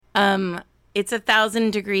It's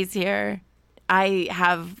 1,000 degrees here. I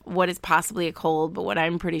have what is possibly a cold, but what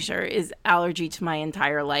I'm pretty sure is allergy to my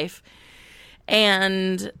entire life.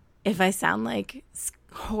 And if I sound like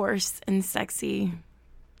hoarse and sexy,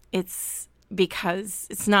 it's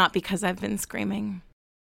not because I've been screaming.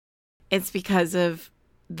 It's because of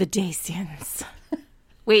the Dacians.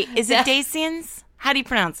 Wait, is it Dacians? How do you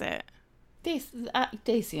pronounce it?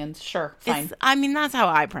 Dacians, sure, fine. That's how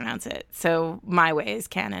I pronounce it. So my way is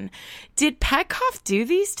canon. Did Petkoff do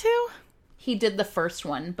these two? He did the first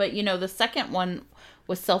one, but the second one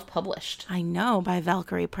was self-published. I know, by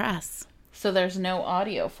Valkyrie Press. So there's no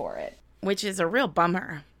audio for it. Which is a real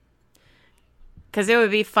bummer. Because it would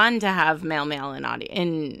be fun to have male in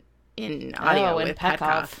audio in audio with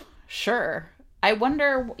Petkoff. Sure. I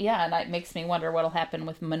wonder, and that makes me wonder what'll happen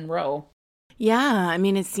with Monroe. Yeah,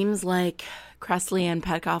 it seems like Kresley and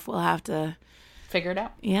Petkoff will have to figure it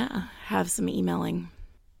out. Yeah, have some emailing.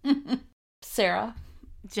 Sarah.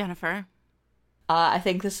 Jennifer. I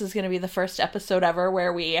think this is going to be the first episode ever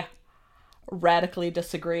where we radically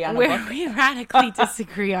disagree on a book. Where we radically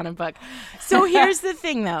disagree on a book. So here's the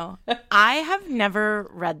thing, though. I have never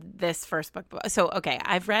read this first book. So, okay,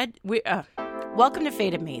 I've read... welcome to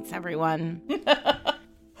Fated Mates, everyone.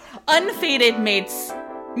 Unfated mates.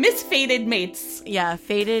 Misfated mates. Yeah,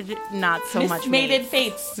 fated, not so much mates.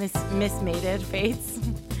 Fates. Mismated fates.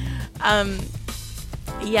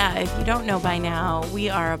 Yeah, if you don't know by now, we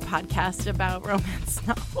are a podcast about romance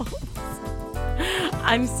novels.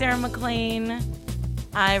 I'm Sarah McLean.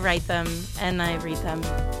 I write them and I read them.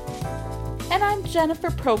 And I'm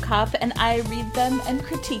Jennifer Prokop, and I read them and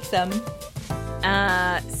critique them.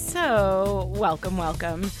 So,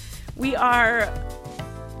 welcome. We are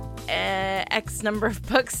X number of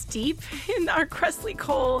books deep in our Kresley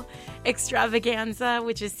Cole extravaganza,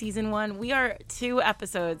 which is season 1. We are two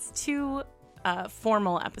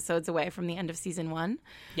formal episodes away from the end of season 1.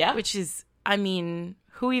 Yeah. Which is,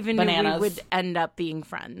 who even knew we would end up being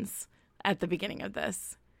friends at the beginning of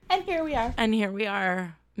this? And here we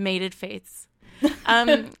are. Mated fates.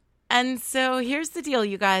 And so here's the deal,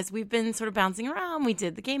 you guys. We've been sort of bouncing around. We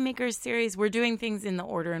did the Game Makers series. We're doing things in the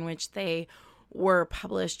order in which they were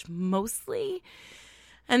published mostly.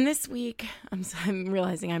 And this week, I'm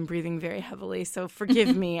realizing I'm breathing very heavily, so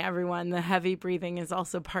forgive me, everyone. The heavy breathing is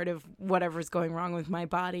also part of whatever's going wrong with my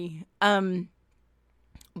body.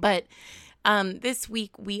 But this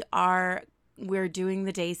week we're doing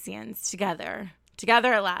the Dacians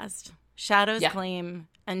together at last. Shadow's Claim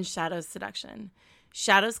and Shadow's Seduction.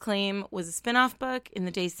 Shadow's Claim was a spin-off book in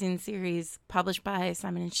the Dacian series published by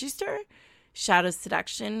Simon & Schuster. Shadow's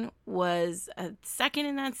Seduction was a second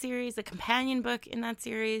in that series, a companion book in that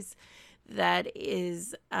series that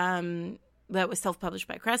was self-published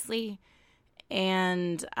by Kresley.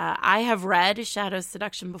 And I have read Shadow's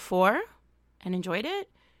Seduction before and enjoyed it.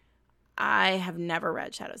 I have never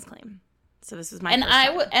read Shadow's Claim. So this was my first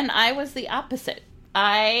time. And I was the opposite.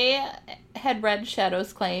 I had read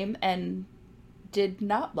Shadow's Claim and did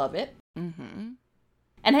not love it. Mm-hmm.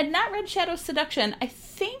 And had not read Shadow's Seduction, I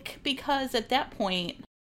think because at that point,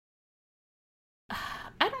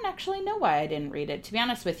 I don't actually know why I didn't read it, to be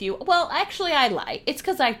honest with you. Well, actually, I lie. It's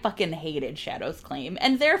because I fucking hated Shadow's Claim,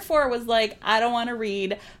 and therefore was like, I don't want to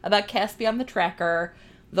read about Caspian the Tracker,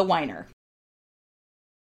 the whiner.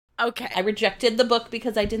 Okay. I rejected the book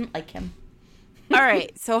because I didn't like him. All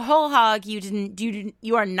right, so whole hog, you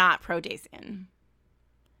are not pro-Dacian.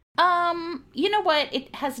 You know what?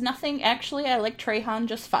 It has nothing. Actually, I like Trehan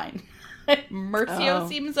just fine. Mercio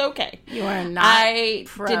seems okay. You are not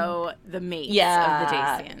the mates of the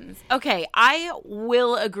Dacians. Okay, I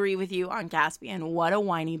will agree with you on Caspian. What a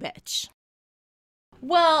whiny bitch.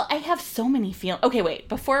 Well, I have so many feelings. Okay, wait.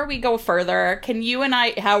 Before we go further, can you and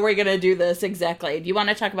I... How are we going to do this exactly? Do you want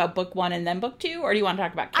to talk about book 1 and then book 2? Or do you want to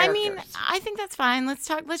talk about characters? I think that's fine. Let's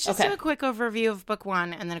just do a quick overview of book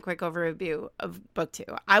 1 and then a quick overview of book 2.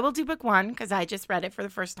 I will do book 1 because I just read it for the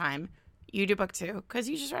first time. You do book 2 because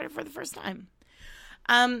you just read it for the first time.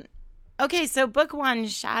 Okay, so book 1,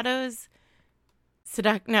 Shadow's...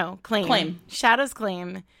 Claim. Shadow's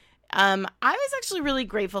Claim. I was actually really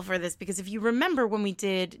grateful for this because if you remember when we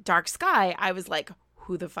did Dark Sky, I was like,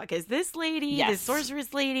 who the fuck is this lady? Yes. This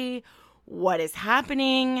sorceress lady? What is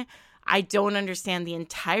happening? I don't understand the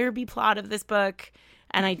entire B-plot of this book,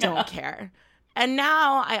 and I don't care. And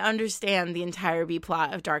now I understand the entire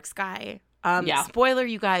B-plot of Dark Sky. Spoiler,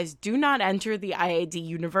 you guys, do not enter the IAD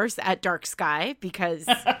universe at Dark Sky because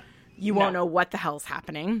you won't know what the hell's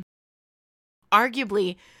happening.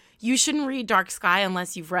 Arguably, you shouldn't read Dark Sky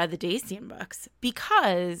unless you've read the Dacian books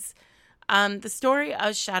because the story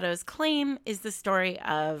of Shadow's Claim is the story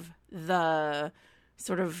of the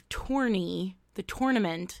sort of tourney, the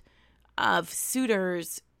tournament of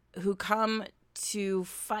suitors who come to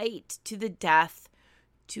fight to the death,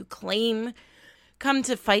 come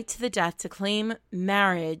to fight to the death to claim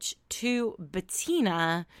marriage to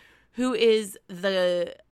Bettina, who is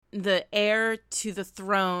the heir to the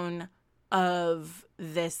throne of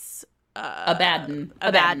this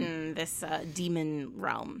Abaddon, this demon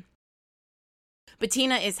realm.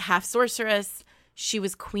 Bettina is half sorceress. She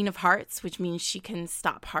was Queen of Hearts, which means she can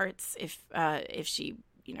stop hearts if she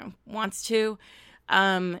wants to.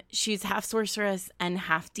 She's half sorceress and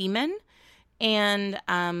half demon, and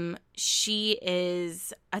she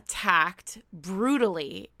is attacked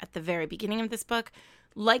brutally at the very beginning of this book.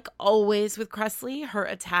 Like always with Kresley, her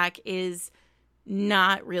attack is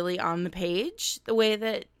not really on the page the way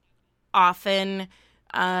that often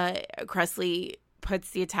Kresley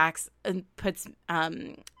puts the attacks and puts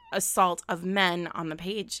assault of men on the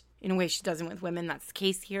page in a way she doesn't with women. That's the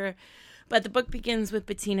case here. But the book begins with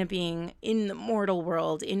Bettina being in the mortal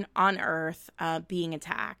world, on Earth, being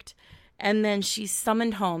attacked. And then she's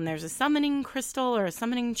summoned home. There's a summoning crystal or a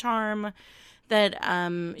summoning charm that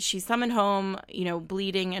she's summoned home,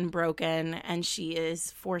 bleeding and broken. And she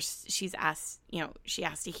is she's asked, she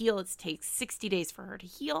has to heal. It takes 60 days for her to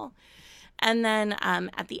heal. And then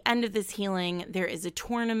at the end of this healing, there is a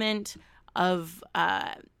tournament of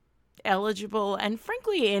eligible and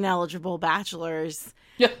frankly ineligible bachelors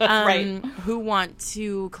right. who want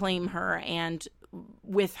to claim her and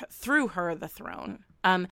through her the throne.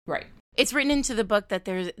 Right. It's written into the book that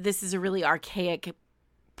this is a really archaic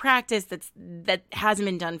practice that hasn't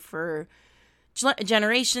been done for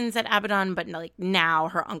generations at Abaddon, but like now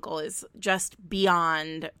her uncle is just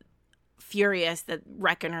beyond furious that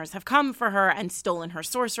reckoners have come for her and stolen her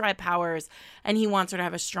sorcery powers, and he wants her to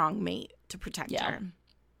have a strong mate to protect her.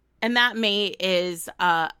 And that mate is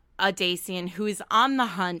a Dacian who is on the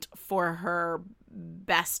hunt for her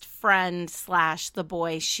best friend / the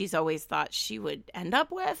boy she's always thought she would end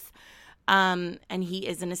up with. And he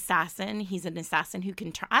is an assassin. He's an assassin who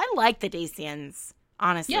can I like the Dacians,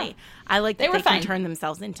 honestly. Yeah. I like that they can turn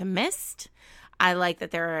themselves into mist. I like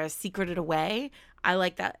that they're secreted away. I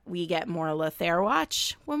like that we get more Lothair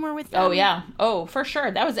watch when we're with them. Oh, yeah. Oh, for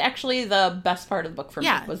sure. That was actually the best part of the book for me,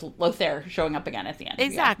 was Lothair showing up again at the end.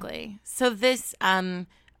 Exactly. Yeah. So this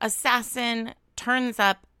assassin turns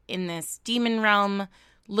up in this demon realm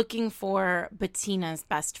looking for Bettina's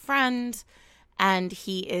best friend, and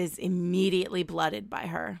he is immediately blooded by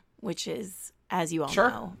her, which is, as you all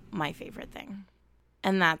know, my favorite thing.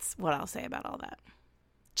 And that's what I'll say about all that.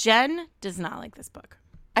 Jen does not like this book.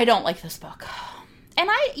 I don't like this book. And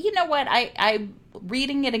you know what, I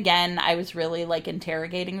reading it again, I was really like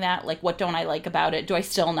interrogating that. Like, what don't I like about it? Do I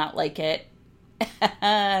still not like it?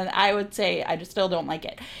 And I would say I just still don't like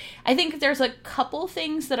it. I think there's a couple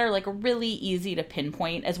things that are like really easy to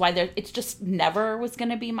pinpoint as why it's just never was going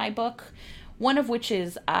to be my book. One of which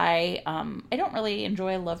is I don't really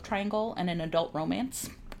enjoy a love triangle and an adult romance.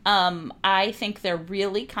 I think they're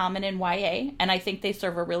really common in YA, and I think they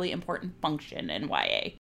serve a really important function in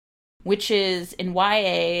YA. Which is, in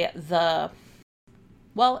YA, in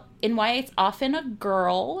YA it's often a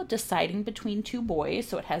girl deciding between two boys,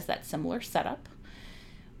 so it has that similar setup.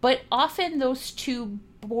 But often those two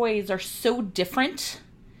boys are so different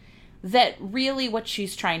that really what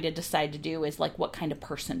she's trying to decide to do is, like, what kind of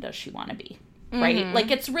person does she want to be, right? Mm-hmm. Like,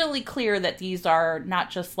 it's really clear that these are not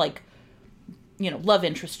just, like, love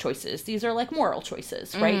interest choices. These are, like, moral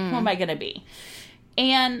choices, right? Mm-hmm. Who am I going to be?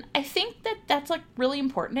 And I think that that's, like, really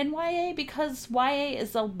important in YA because YA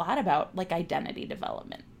is a lot about, like, identity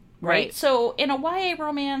development, right? So in a YA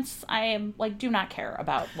romance, I am, like, do not care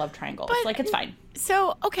about love triangles. But, like, it's fine.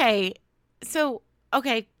 So, okay,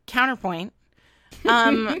 counterpoint.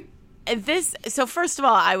 So first of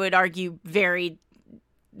all, I would argue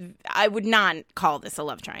I would not call this a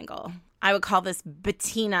love triangle. I would call this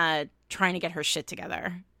Bettina trying to get her shit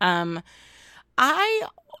together. I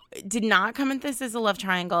did not come at this as a love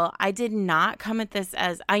triangle. I did not come at this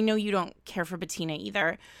as, I know you don't care for Bettina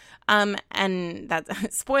either. And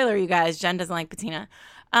that's, spoiler, you guys, Jen doesn't like Bettina.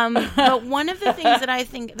 But one of the things that I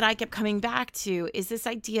think that I kept coming back to is this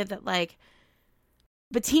idea that, like,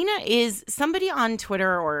 Bettina is, somebody on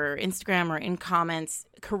Twitter or Instagram or in comments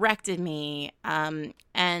corrected me,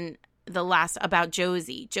 and about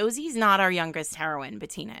Josie. Josie's not our youngest heroine,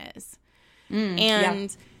 Bettina is.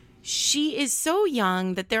 She is so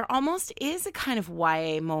young that there almost is a kind of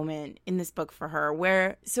YA moment in this book for her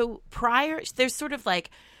where, there's sort of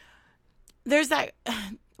like, there's that,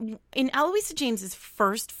 in Eloisa James's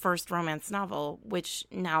first romance novel, which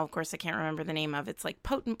now, of course, I can't remember the name of, it's like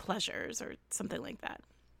Potent Pleasures or something like that.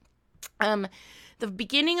 The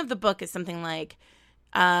beginning of the book is something like,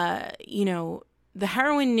 the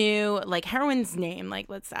heroine knew, like, heroine's name, like,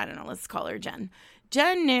 let's call her Jen.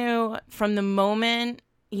 Jen knew from the moment,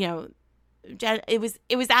 Jen, it was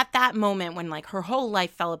at that moment when, like, her whole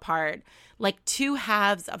life fell apart, like two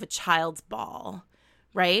halves of a child's ball,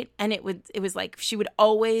 right? And it was like she would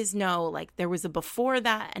always know, like, there was a before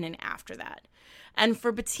that and an after that. And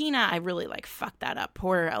for Bettina, I really, like, fucked that up.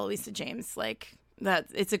 Poor Eloisa James, like, that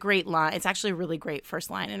it's a great line. It's actually a really great first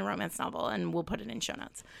line in a romance novel, and we'll put it in show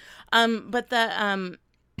notes. But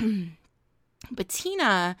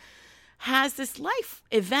Bettina has this life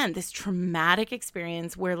event, this traumatic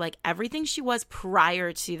experience where, like, everything she was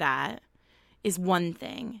prior to that is one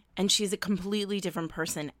thing, and she's a completely different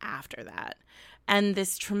person after that. And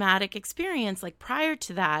this traumatic experience, like, prior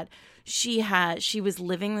to that, she was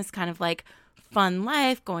living this kind of, like, fun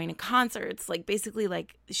life, going to concerts, like, basically,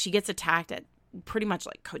 like, she gets attacked at pretty much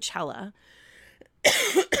like Coachella.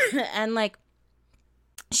 And, like,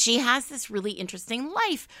 she has this really interesting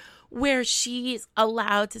life where she's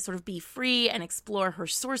allowed to sort of be free and explore her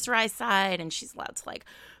sorcerer side, and she's allowed to, like,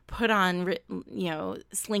 put on,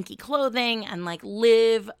 slinky clothing and, like,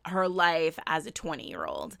 live her life as a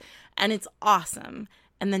 20-year-old. And it's awesome.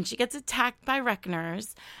 And then she gets attacked by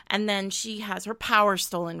reckoners, and then she has her power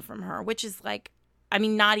stolen from her, which is, like, I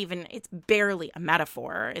mean, not even, it's barely a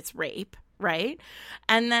metaphor. It's rape, right?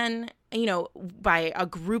 And then, by a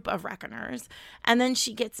group of reckoners. And then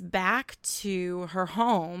she gets back to her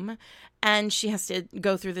home, and she has to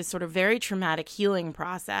go through this sort of very traumatic healing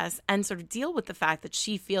process and sort of deal with the fact that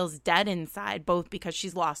she feels dead inside, both because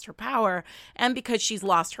she's lost her power and because she's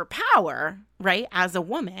lost her power, right, as a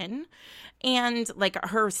woman. And, like,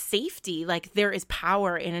 her safety, like, there is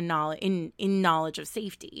power in knowledge of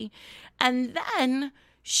safety. And then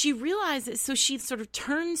she realizes, so she sort of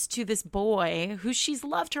turns to this boy who she's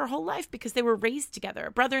loved her whole life because they were raised together,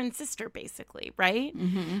 brother and sister, basically, right?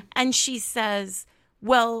 Mm-hmm. And she says,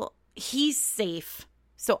 well, he's safe,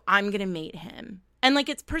 so I'm going to mate him. And, like,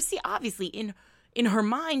 it's perceived, obviously, in her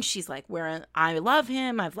mind, she's like, where I love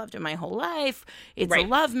him, I've loved him my whole life, it's right. A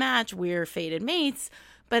love match, we're fated mates.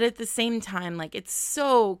 But at the same time, like, it's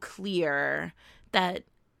so clear that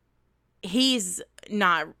he's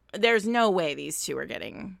not, there's no way these two are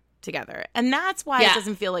getting together. And that's why it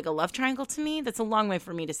doesn't feel like a love triangle to me. That's a long way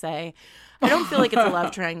for me to say. I don't feel like it's a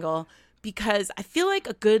love triangle because I feel like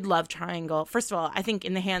a good love triangle, first of all, I think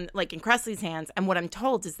in the hand, like in Cressley's hands, and what I'm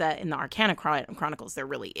told is that in the Arcana Chronicles, there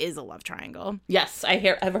really is a love triangle. Yes, I've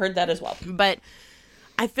heard that as well. But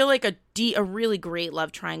I feel like a really great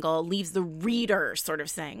love triangle leaves the reader sort of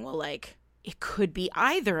saying, well, like, it could be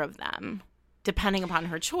either of them, depending upon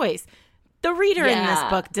her choice. The reader in this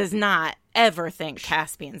book does not ever think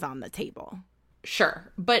Caspian's on the table.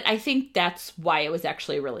 Sure. But I think that's why it was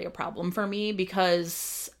actually really a problem for me,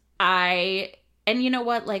 because and you know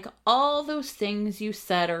what? Like, all those things you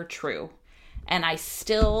said are true. And I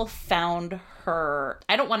still found her,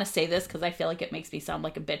 I don't want to say this because I feel like it makes me sound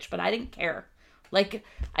like a bitch, but I didn't care. Like,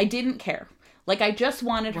 I didn't care. Like, I just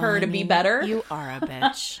wanted her to be better. You are a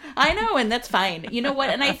bitch. I know, and that's fine. You know what?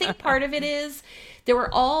 And I think part of it is there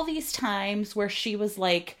were all these times where she was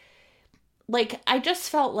like I just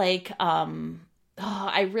felt like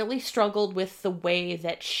I really struggled with the way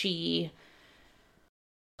that she,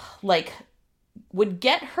 like, would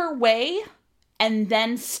get her way and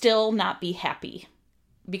then still not be happy.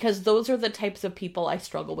 Because those are the types of people I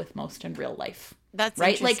struggle with most in real life. That's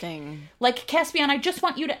right? Interesting. Like, Caspian, I just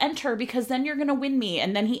want you to enter because then you're going to win me.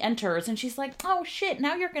 And then he enters and she's like, oh shit,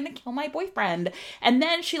 now you're going to kill my boyfriend. And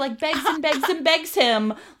then she, like, begs and begs and begs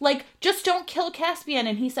him, like, just don't kill Caspian.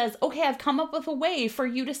 And he says, okay, I've come up with a way for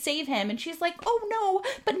you to save him. And she's like, oh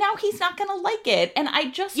no, but now he's not going to like it. And I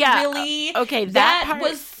just really, okay,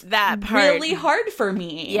 that part really hard for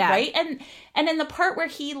me. Yeah. Right. And in the part where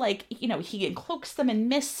he, like, he encloaks them in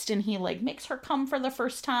mist and he, like, makes her come for the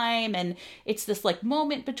first time. And it's this, like,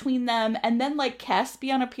 moment between them. And then, like,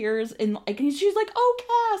 Caspian appears and, like, she's like, oh,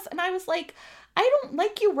 Cass. And I was like, I don't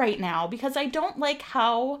like you right now because I didn't like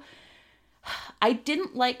how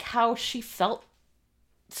she felt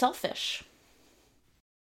selfish.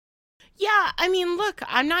 Yeah, I mean, look,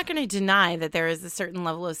 I'm not going to deny that there is a certain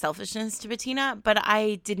level of selfishness to Bettina, but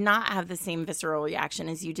I did not have the same visceral reaction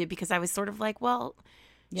as you did because I was sort of like, well,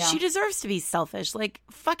 she deserves to be selfish. Like,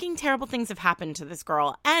 fucking terrible things have happened to this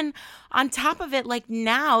girl. And on top of it, like,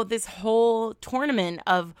 now this whole tournament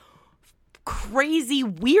of crazy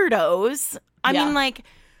weirdos, I mean,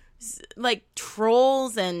 like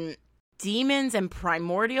trolls and demons and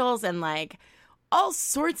primordials and, like, all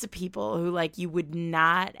sorts of people who, like, you would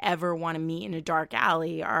not ever want to meet in a dark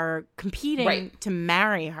alley are competing to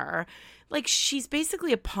marry her. Like, she's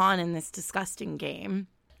basically a pawn in this disgusting game.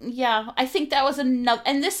 Yeah, I think that was enough.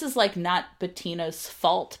 And this is, like, not Bettina's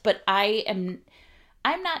fault, but I'm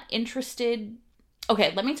not interested.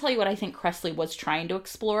 Okay, let me tell you what I think Cressley was trying to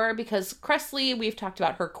explore, because Cressley, we've talked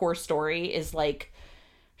about her core story is, like,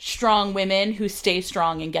 strong women who stay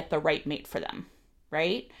strong and get the right mate for them,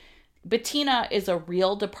 right? Bettina is a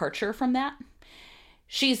real departure from that.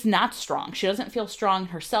 She's not strong. She doesn't feel strong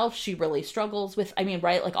herself. She really struggles with, I mean,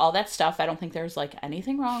 right, like all that stuff. I don't think there's like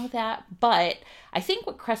anything wrong with that. But I think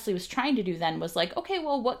what Cressley was trying to do then was like, okay,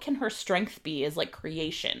 well, what can her strength be is like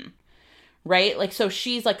creation, right? Like, so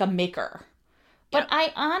she's like a maker. But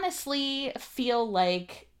I honestly feel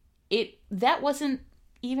like that wasn't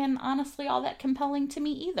even honestly all that compelling to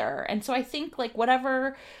me either. And so I think like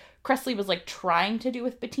whatever Cressley was like trying to do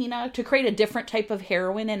with Bettina to create a different type of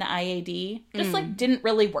heroine in IAD just like didn't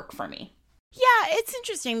really work for me. Yeah, it's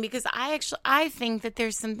interesting because I think that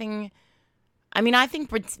there's something. I mean, I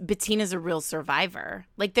think Bettina's a real survivor.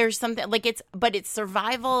 Like there's something like it's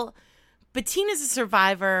survival. Bettina's a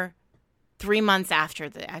survivor 3 months after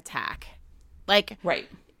the attack. Like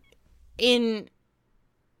in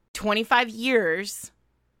 25 years,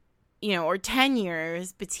 or 10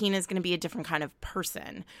 years, Bettina's going to be a different kind of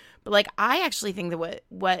person. But, like, I actually think that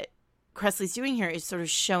what Cressley's doing here is sort of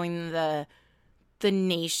showing the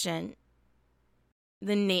nation,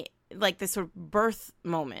 like, the sort of birth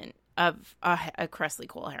moment of a Cressley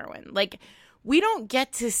Cole heroine. Like, we don't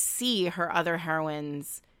get to see her other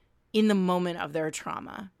heroines in the moment of their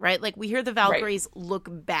trauma, right? Like, we hear the Valkyries look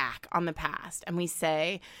back on the past, and we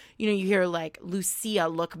say, you hear, like, Lucia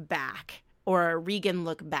look back, or Regan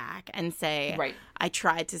look back and say, I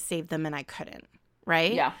tried to save them and I couldn't,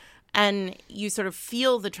 right? Yeah. And you sort of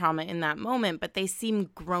feel the trauma in that moment, but they seem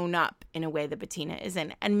grown up in a way that Bettina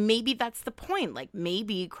isn't. And maybe that's the point. Like,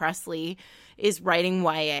 maybe Cressley is writing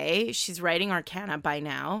YA. She's writing Arcana by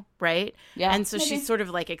now, right? Yeah. And so she's sort of,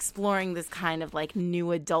 like, exploring this kind of, like, new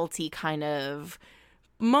adulty kind of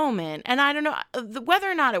moment. And I don't know, whether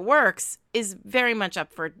or not it works is very much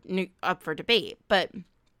up for debate. But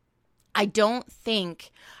I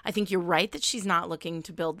think you're right that she's not looking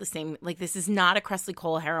to build the same, like, this is not a Cressley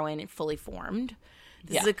Cole heroine fully formed.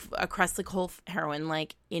 This is a Cressley Cole heroine,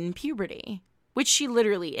 like, in puberty, which she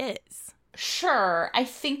literally is. Sure. I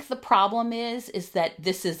think the problem is that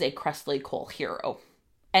this is a Cressley Cole hero.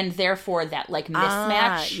 And therefore that, like,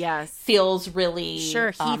 mismatch feels really he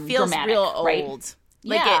feels dramatic, real old. Right?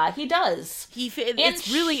 Like he does.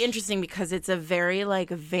 It's really interesting because it's a very, like,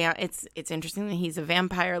 it's interesting that he's a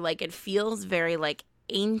vampire. Like, it feels very, like,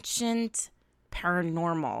 ancient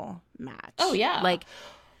paranormal match. Oh, yeah. Like,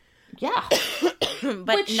 yeah.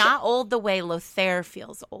 But not old the way Lothair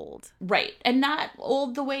feels old. Right. And not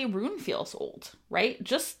old the way Rune feels old, right?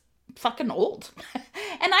 Just fucking old.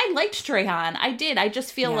 And I liked Trehan. I did. I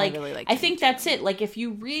just feel like, I think that's it. Like, if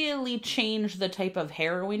you really change the type of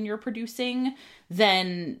heroine you're producing,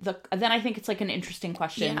 then I think it's like an interesting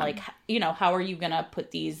question. Yeah. Like, how are you going to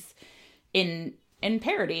put these in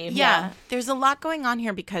parody? Yeah. There's a lot going on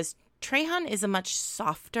here because Trehan is a much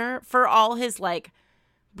softer, for all his, like,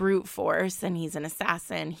 brute force, and he's an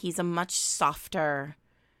assassin, he's a much softer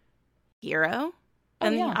hero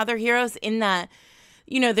than the other heroes in that,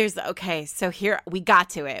 so here we got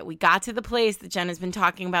to it. We got to the place that Jen has been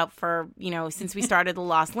talking about for, since we started the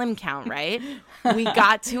lost limb count, right? We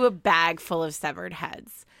got to a bag full of severed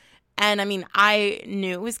heads. And I mean, I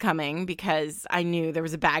knew it was coming because I knew there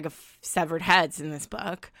was a bag of severed heads in this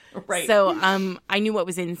book. Right. So I knew what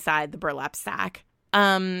was inside the burlap sack.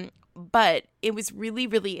 But it was really,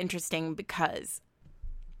 really interesting because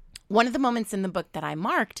one of the moments in the book that I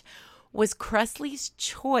marked was Cressley's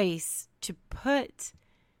choice to put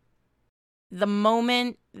the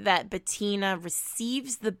moment that Bettina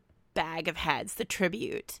receives the bag of heads, the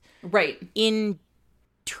tribute, in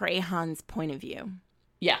Trehan's point of view.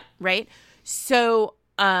 Yeah. Right? So,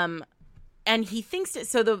 and he thinks that,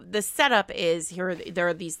 so the setup is there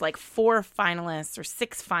are these, like, 4 finalists or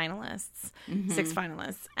 6 finalists,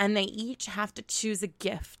 and they each have to choose a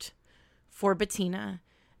gift for Bettina,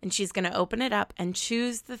 and she's going to open it up and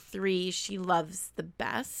choose the 3 she loves the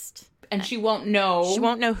best. And she won't know. She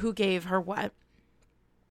won't know who gave her what.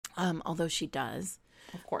 Although she does.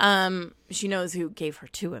 Of course. She knows who gave her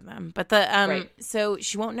 2 of them. But so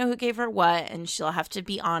she won't know who gave her what, and she'll have to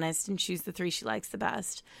be honest and choose the 3 she likes the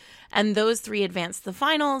best. And those 3 advance to the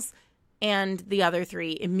finals, and the other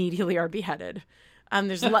 3 immediately are beheaded.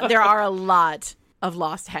 There are a lot of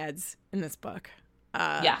lost heads in this book.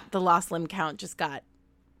 The lost limb count just got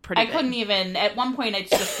pretty I good. couldn't even, at one point, it's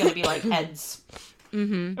just going to be like heads.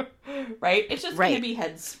 Mm-hmm. Right? It's just going to be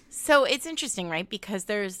heads. So it's interesting, right? Because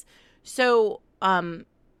Trehan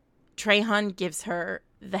gives her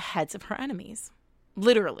the heads of her enemies.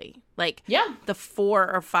 Literally. Like, the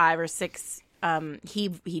 4 or 5 or 6,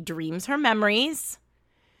 he dreams her memories.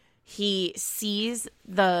 He sees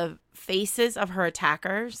the faces of her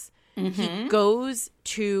attackers. Mm-hmm. He goes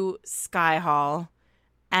to Sky Hall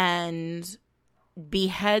and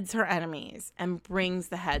beheads her enemies and brings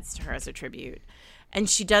the heads to her as a tribute. And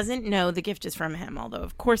she doesn't know the gift is from him, although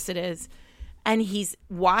of course it is. And he's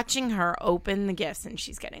watching her open the gifts, and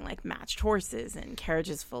she's getting like matched horses and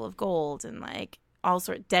carriages full of gold and like all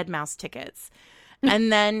sort of dead mouse tickets.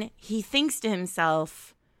 And then he thinks to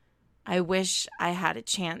himself, I wish I had a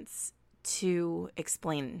chance to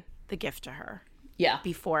explain the gift to her. Yeah.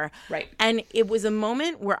 Before. Right. And it was a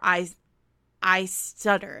moment where I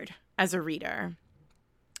stuttered as a reader,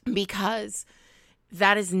 because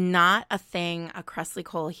that is not a thing a Cressley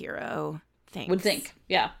Cole hero thinks. Would think.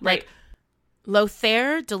 Yeah. Right. Like,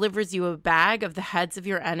 Lothair delivers you a bag of the heads of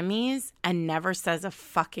your enemies and never says a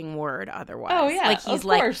fucking word otherwise. Oh, yeah. Like, he's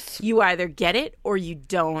like, you either get it or you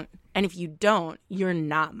don't. And if you don't, you're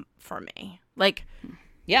not for me. Like,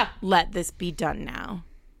 yeah, let this be done now.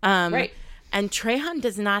 Right. And Trehan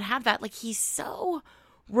does not have that. Like, he's so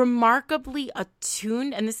remarkably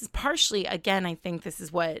attuned. And this is partially, again, I think this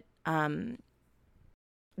is what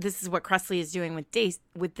Cressley is doing with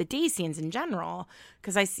the Dacians in general,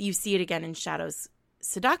 because you see it again in Shadow's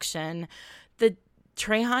Seduction. The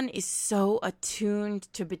Trehan is so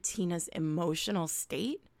attuned to Bettina's emotional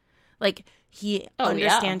state. Like, he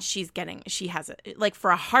understands she has it. Like,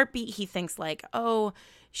 for a heartbeat, he thinks like, oh,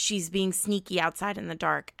 she's being sneaky outside in the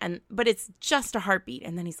dark. But it's just a heartbeat.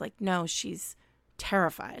 And then he's like, no, she's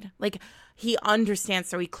terrified. Like, he understands,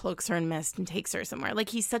 so he cloaks her in mist and takes her somewhere. Like,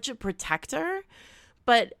 he's such a protector.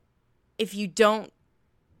 But if you're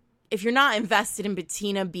not invested in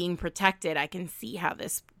Bettina being protected, I can see how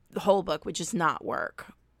the whole book would just not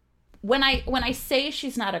work. When I say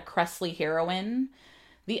she's not a Cressley heroine,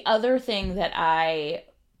 the other thing that I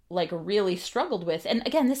like really struggled with, and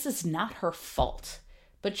again, this is not her fault,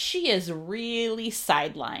 but she is really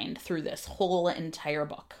sidelined through this whole entire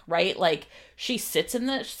book, right? Like, she sits in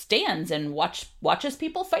the stands and watches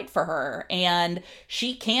people fight for her, and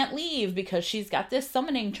she can't leave because she's got this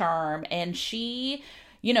summoning charm, and she,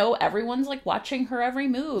 everyone's like watching her every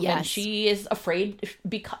move, and she is afraid,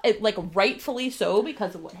 because, like, rightfully so,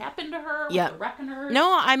 because of what happened to her with the Reckoners.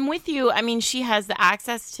 No, I'm with you. I mean, she has the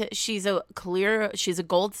access to. She's a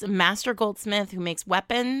master goldsmith who makes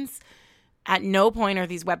weapons. At no point are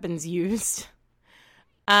these weapons used.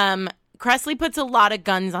 Cressley puts a lot of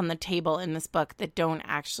guns on the table in this book that don't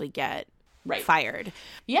actually get fired.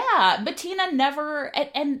 Yeah, Bettina never,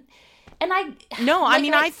 and I... No, like, I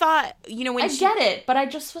mean, I thought, when I get it, but I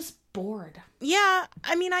just was bored. Yeah,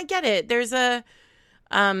 I mean, I get it. There's a,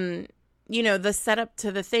 the setup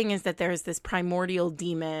to the thing is that there's this primordial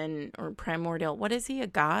demon, or primordial, what is he, a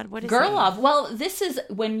god? What is Gerlov. He? Well, this is,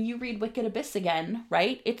 when you read Wicked Abyss again,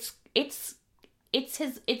 right? It's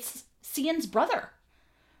Cian's brother.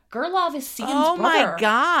 Gerlov is Cian's brother. Oh my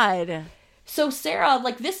god. So Sarah,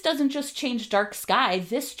 like, this doesn't just change Dark Sky,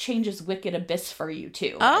 this changes Wicked Abyss for you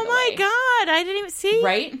too. Oh my god, I didn't even see.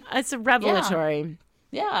 Right? It's a revelatory.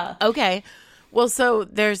 Yeah. Okay. Well, so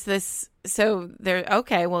there's this,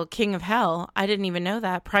 King of Hell. I didn't even know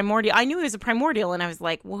that. Primordial. I knew he was a primordial, and I was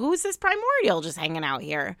like, well, who's this primordial just hanging out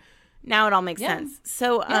here? Now it all makes sense.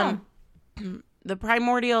 So, the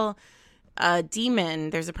primordial demon,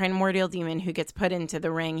 there's a primordial demon who gets put into the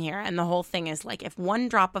ring here, and the whole thing is like, if one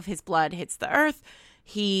drop of his blood hits the earth,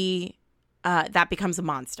 he that becomes a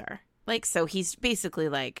monster. Like, so he's basically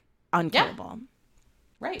like unkillable. Yeah.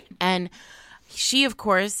 Right. And she, of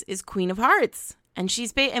course, is Queen of Hearts. And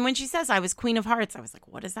and when she says, I was Queen of Hearts, I was like,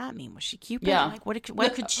 what does that mean? Was she Cupid? Yeah. Like, what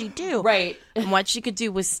could she do? Right. And what she could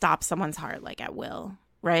do was stop someone's heart, like, at will.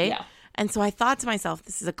 Right? Yeah. And so I thought to myself,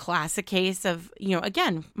 this is a classic case of,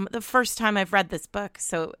 again, the first time I've read this book.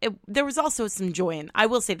 So there was also some joy in, I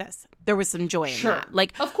will say this, there was some joy in that.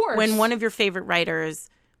 Like, of course, when one of your favorite writers,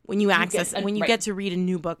 when you get to read a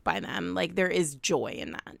new book by them, like, there is joy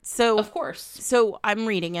in that. So, of course. So I'm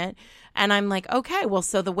reading it and I'm like, okay, well,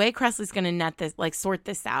 so the way Cressley's going to sort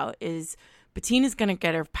this out is Bettina's going to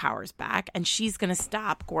get her powers back and she's going to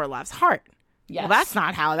stop Gorlov's heart. Yes. Well, that's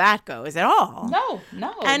not how that goes at all.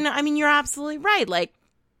 No. And, I mean, you're absolutely right. Like,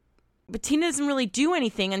 Bettina doesn't really do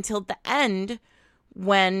anything until the end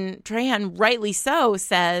when Trehan, rightly so,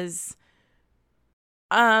 says,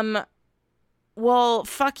 well,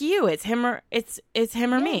 fuck you. It's him or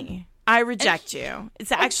me. I reject you.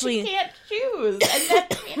 It's actually... And she can't choose. And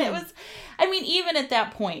that, it was... even at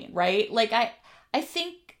that point, right? Like, I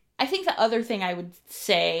think the other thing I would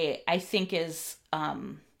say, I think is,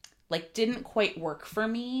 didn't quite work for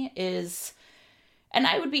me is, and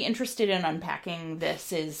I would be interested in unpacking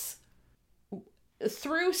this, is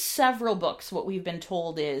through several books, what we've been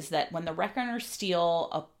told is that when the Reckoners steal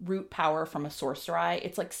a root power from a sorcerer,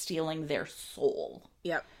 it's like stealing their soul.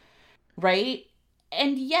 Yep. Right?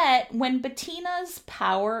 And yet, when Bettina's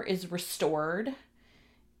power is restored,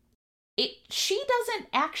 she doesn't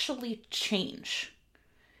actually change.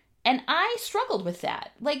 And I struggled with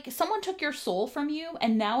that. Like, someone took your soul from you,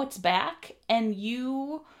 and now it's back, and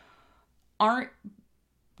you aren't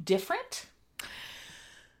different?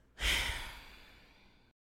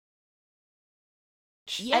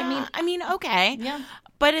 Yeah, okay. Yeah.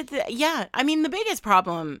 But the biggest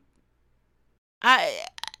problem,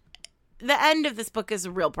 the end of this book is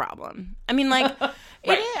a real problem. Right.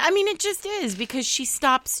 It just is, because she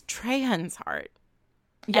stops Trahan's heart.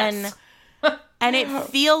 Yes. And it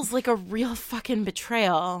feels like a real fucking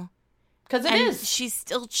betrayal. Because it is. She's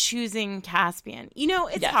still choosing Caspian.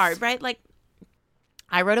 It's hard, right? Like,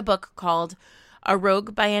 I wrote a book called A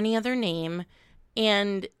Rogue by Any Other Name,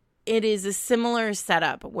 and it is a similar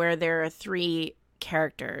setup where there are 3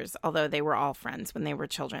 characters, although they were all friends when they were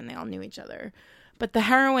children. They all knew each other. But the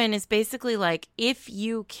heroine is basically like, if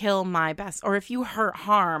you kill my best, or if you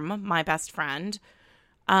harm my best friend,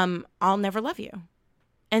 I'll never love you.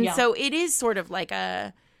 And so it is sort of like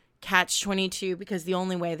a catch-22, because the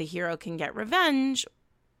only way the hero can get revenge,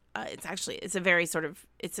 it's a very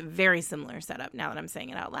similar setup now that I'm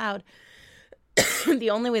saying it out loud.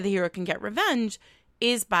 The only way the hero can get revenge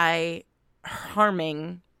is by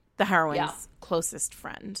harming the heroine's closest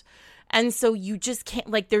friend. And so you just can't,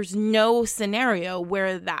 like, there's no scenario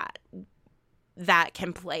where that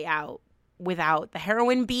can play out without the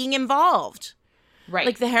heroine being involved. Right.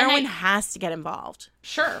 Like, the heroine has to get involved.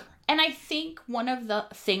 Sure. And I think one of the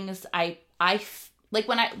things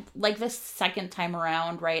when this second time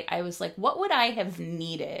around, right, I was like, what would I have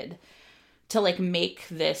needed to, like, make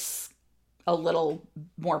this a little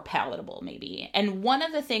more palatable, maybe? And one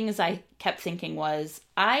of the things I kept thinking was,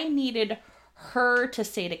 I needed her to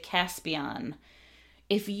say to Caspian,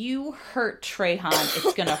 if you hurt Trahan,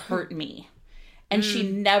 it's going to hurt me. And she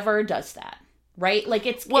never does that. Right? Like,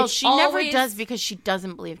 she never does, because she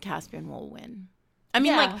doesn't believe Caspian will win.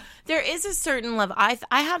 Like, there is a certain level. I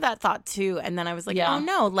had that thought too, and then I was like, oh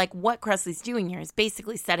no, like, what Kresley's doing here is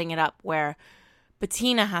basically setting it up where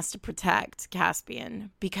Bettina has to protect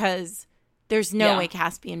Caspian, because there's no way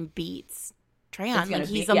Caspian beats Trahan. Like,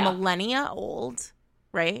 he's a millennia old,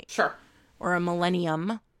 right? Sure. Or a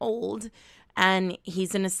millennium old, and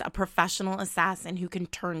he's a professional assassin who can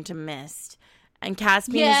turn to mist. And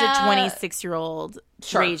Caspian is a 26-year-old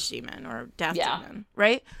rage demon or death demon,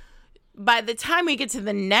 right? By the time we get to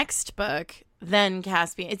the next book, then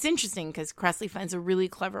Caspian... It's interesting, because Kresley finds a really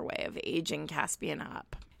clever way of aging Caspian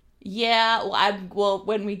up. Yeah,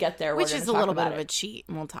 when we get there, which is a little bit of a cheat,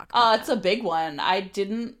 and we'll talk about it's a big one. I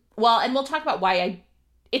didn't... Well, and we'll talk about why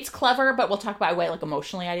it's clever, but we'll talk about why, like,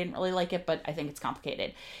 emotionally I didn't really like it, but I think it's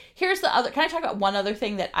complicated. Here's the other... Can I talk about one other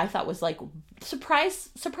thing that I thought was, like,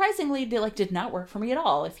 surprisingly, did not work for me at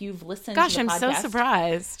all? If you've listened to the podcast... Gosh, I'm so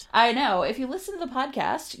surprised. I know. If you listen to the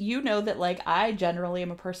podcast, you know that, like, I generally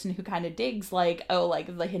am a person who kind of digs, like,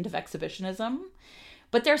 the hint of exhibitionism.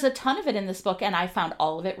 But there's a ton of it in this book, and I found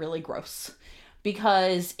all of it really gross.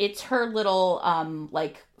 Because it's her little,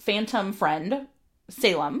 phantom friend,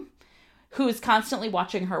 Salem, who is constantly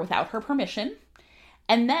watching her without her permission.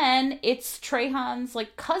 And then it's Trahan's,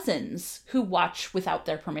 like, cousins who watch without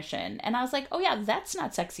their permission. And I was like, oh yeah, that's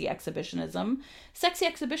not sexy exhibitionism. Sexy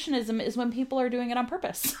exhibitionism is when people are doing it on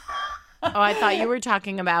purpose. Oh, I thought you were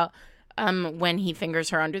talking about when he fingers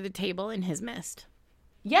her under the table in his mist.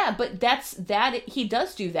 Yeah, but he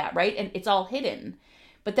does do that, right? And it's all hidden.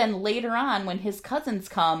 But then later on, when his cousins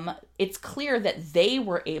come, it's clear that they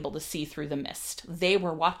were able to see through the mist. They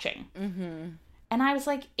were watching. Mm-hmm. And I was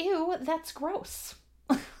like, ew, that's gross.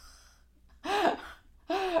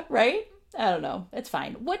 Right? I don't know. It's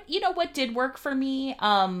fine. What did work for me?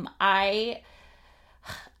 I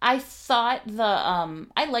thought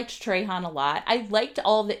I liked Trahan a lot. I liked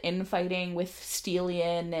all the infighting with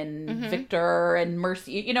Stelian and Victor and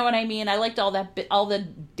Mercy. You know what I mean? I liked all the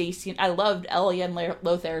Dacian. I loved Elia and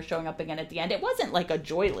Lothair showing up again at the end. It wasn't like a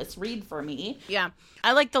joyless read for me. Yeah.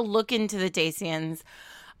 I like the look into the Dacians.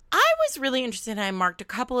 I was really interested, and I marked a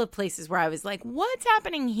couple of places where I was like, what's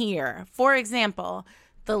happening here? For example,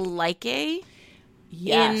 the Lycae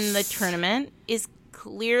in the tournament is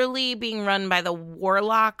clearly being run by the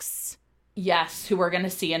warlocks Yes, who we're going to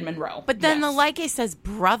see in Monroe. But then yes. the Like says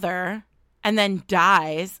brother and then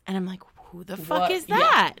dies. And I'm like, who the fuck is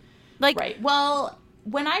that? Yeah. Like, right. Well,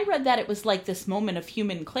 when I read that, it was like this moment of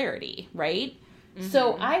human clarity, right? Mm-hmm.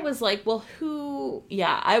 So I was like, well, who?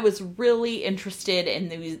 Yeah, I was really interested in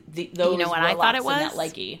those. You know what I thought it was? That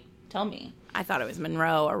Likey. Tell me. I thought it was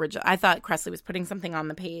Monroe original. I thought Cressley was putting something on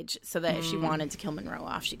the page so that if she wanted to kill Monroe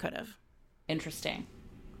off, she could have. Interesting.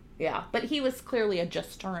 Yeah, but he was clearly a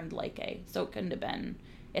just turned Like, so it couldn't have been.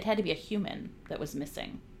 It had to be a human that was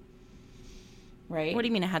missing. Right? What do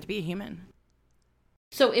you mean it had to be a human?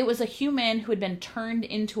 So it was a human who had been turned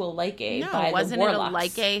into a Like by the Warlocks. No, wasn't it a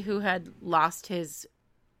Like who had lost his...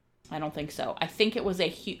 I don't think so. I think it was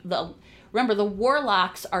remember, the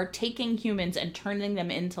Warlocks are taking humans and turning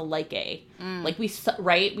them into Like. Like we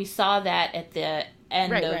saw that at the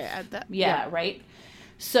end of... Right?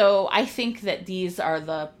 So I think that these are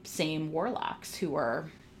the same Warlocks who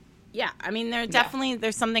are... Yeah, I mean,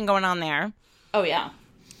 there's something going on there. Oh, yeah.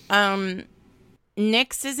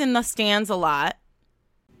 Nyx is in the stands a lot.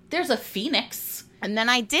 There's a Phoenix. And then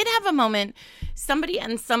I did have a moment, somebody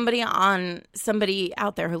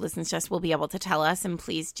out there who listens to us will be able to tell us, and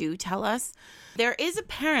please do tell us. There is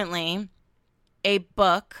apparently a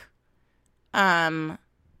book, there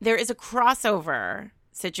is a crossover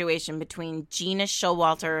situation between Gina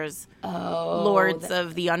Showalter's Lords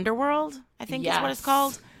of the Underworld, I think is what it's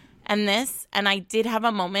called, and this. And I did have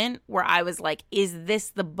a moment where I was like, is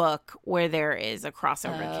this the book where there is a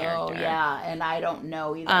crossover character? Oh, yeah, and I don't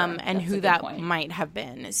know either. And That's who that might have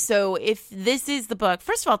been. So if this is the book,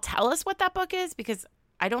 first of all, tell us what that book is, because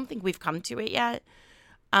I don't think we've come to it yet.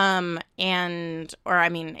 If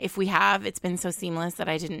we have, it's been so seamless that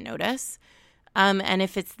I didn't notice. And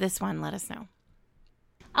if it's this one, let us know.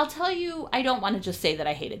 I'll tell you, I don't want to just say that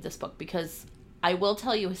I hated this book, because I will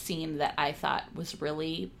tell you a scene that I thought was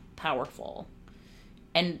really powerful.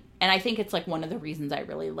 And I think it's like one of the reasons I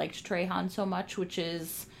really liked Trehan so much, which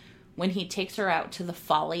is when he takes her out to the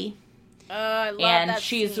Folly. I love and that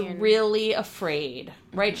she's scene. Really afraid,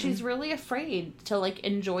 right? Mm-hmm. She's really afraid to like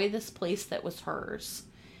enjoy this place that was hers.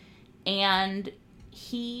 And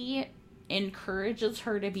he encourages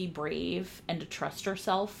her to be brave and to trust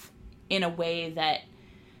herself in a way that,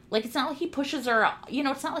 like, it's not like he pushes her,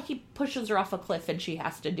 it's not like he pushes her off a cliff and she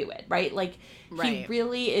has to do it, right? Like, He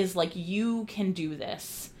really is like, you can do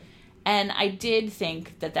this. And I did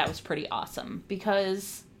think that was pretty awesome,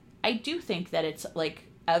 because I do think that it's, like,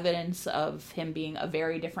 evidence of him being a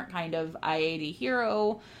very different kind of I-80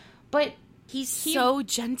 hero, but he's so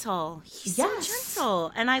gentle. He's so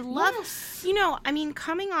gentle. And I love,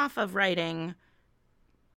 coming off of writing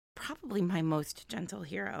probably my most gentle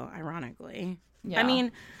hero, ironically. Yeah. I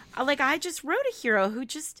mean, I just wrote a hero who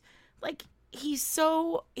just, like, he's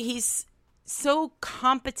so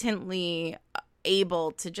competently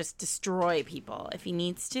able to just destroy people if he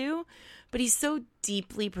needs to, but he's so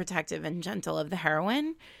deeply protective and gentle of the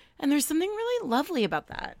heroine, and there's something really lovely about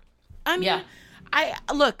that. I mean,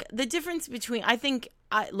 the difference between, I think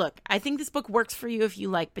this book works for you if you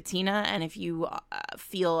like Bettina and if you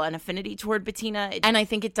feel an affinity toward Bettina, and I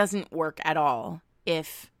think it doesn't work at all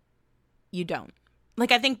if you don't.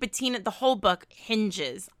 Like, I think Bettina, the whole book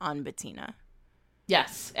hinges on Bettina.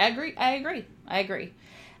 Yes, I agree.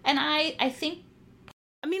 And I think...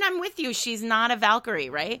 I mean, I'm with you. She's not a Valkyrie,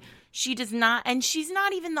 right? She does not... And she's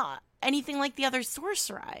not even anything like the other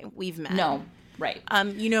sorcerai we've met. No, right.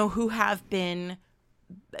 Who have been...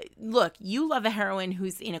 Look, you love a heroine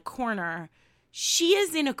who's in a corner. She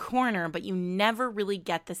is in a corner, but you never really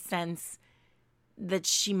get the sense that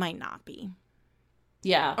she might not be.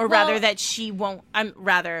 Yeah. Or rather that she won't...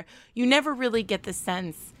 you never really get the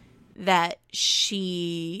sense that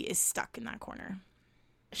she is stuck in that corner.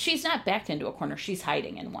 She's not backed into a corner. She's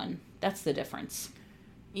hiding in one. That's the difference.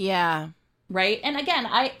 Yeah. Right? And again,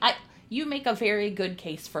 you make a very good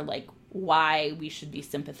case for, like, why we should be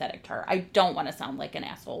sympathetic to her. I don't want to sound like an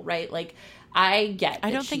asshole, right? Like, I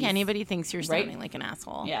don't think anybody thinks you're sounding like an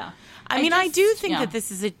asshole. Yeah. I do think that this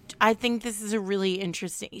is a really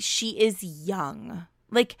interesting... She is young.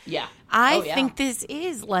 Like, yeah. I think this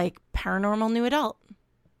is, like, paranormal new adult.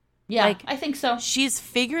 Yeah, like, I think so. She's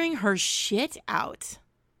figuring her shit out.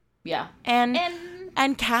 Yeah.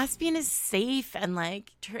 And Caspian is safe, and,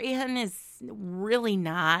 like, Trehan is really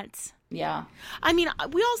not. Yeah. I mean,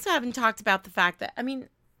 we also haven't talked about the fact that,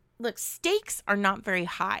 look, stakes are not very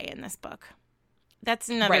high in this book. That's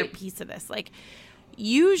another piece of this. Like,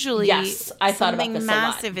 usually something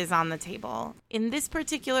massive is on the table. In this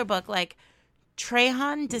particular book, like,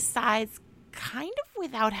 Trehan decides kind of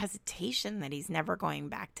without hesitation that he's never going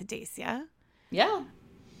back to Dacia. Yeah.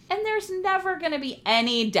 And there's never going to be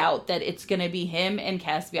any doubt that it's going to be him and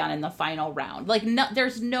Caspian in the final round. Like, no,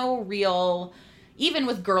 there's no real, even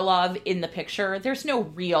with Gerlov in the picture, there's no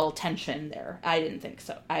real tension there. I didn't think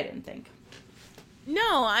so. I didn't think.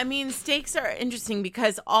 No, I mean, stakes are interesting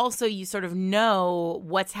because also you sort of know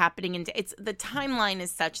what's happening. It's the timeline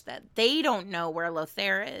is such that they don't know where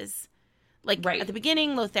Lothair is. Like, at the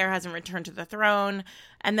beginning, Lothair hasn't returned to the throne.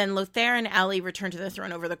 And then Lothair and Ellie return to the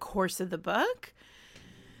throne over the course of the book.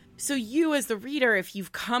 So you, as the reader, if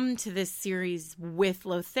you've come to this series with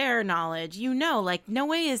Lothair knowledge, you know, like, no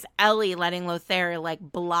way is Ellie letting Lothair, like,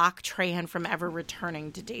 block Trajan from ever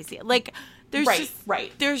returning to Dacia. Like, there's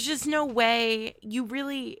just no way.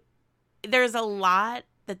 There's a lot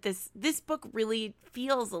that this book really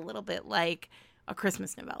feels a little bit like a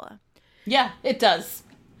Christmas novella. Yeah, it does.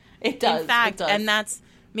 It does. In fact, it does. And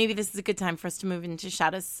maybe this is a good time for us to move into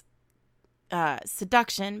Shadow's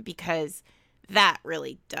Seduction, because that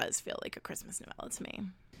really does feel like a Christmas novella to me.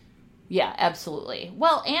 Yeah, absolutely.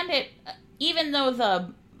 Well, and even though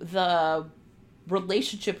the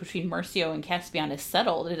relationship between Mercio and Caspian is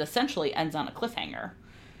settled, it essentially ends on a cliffhanger,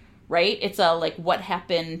 right? It's like what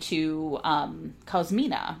happened to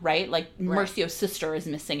Cosmina, right? Like, Mercio's sister is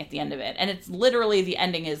missing at the end of it, and it's literally, the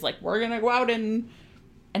ending is like, we're gonna go out and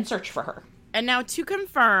search for her. And now, to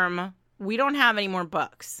confirm, we don't have any more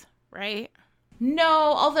books, right? No,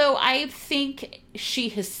 although I think she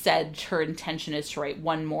has said her intention is to write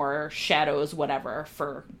one more Shadows whatever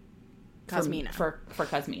for Cosmina. For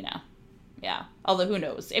Cosmina. Yeah. Although, who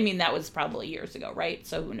knows? I mean, that was probably years ago, right?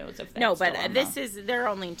 So who knows if that's No, but there are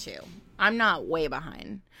only two. I'm not way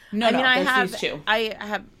behind. There's these two.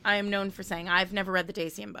 I am known for saying I've never read the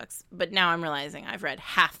Dacian books, but now I'm realizing I've read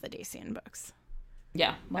half the Dacian books.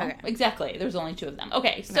 Yeah, well, exactly. There's only two of them.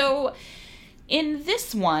 Okay, so in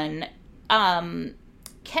this one,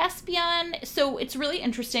 Caspian, so it's really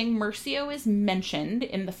interesting. Mercio is mentioned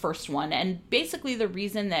in the first one, and basically the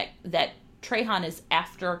reason that Trajan is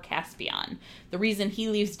after Caspian, the reason he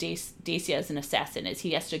leaves Dacia as an assassin, is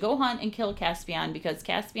he has to go hunt and kill Caspian because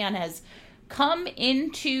Caspian has come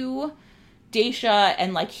into Dacia,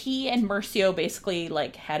 and like he and Mercio basically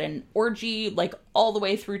like had an orgy like all the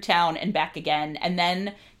way through town and back again, and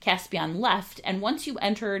then Caspian left, and once you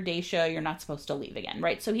enter Dacia you're not supposed to leave again,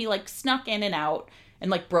 right? So he like snuck in and out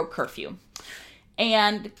and like broke curfew,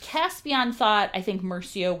 and Caspian thought, I think,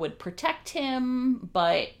 Mercio would protect him,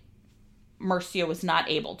 but Mercio was not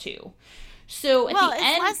able to. So at the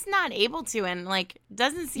end, less not able to, and like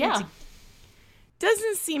doesn't seem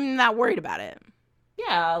that worried about it.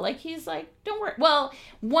 Yeah, like, he's like, don't worry. Well,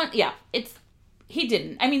 he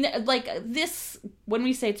didn't. I mean, like, this, when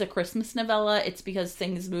we say it's a Christmas novella, it's because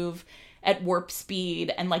things move at warp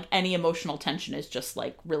speed, and, like, any emotional tension is just,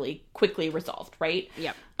 like, really quickly resolved, right?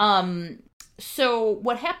 Yep. So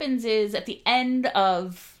what happens is, at the end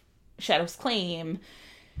of Shadow's Claim,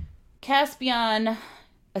 Caspian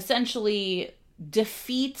essentially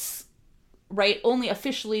defeats, right, only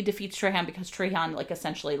officially defeats Trajan because Trajan, like,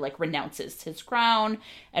 essentially, like, renounces his crown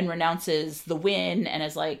and renounces the win and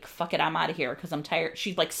is like, fuck it, I'm out of here because I'm tired.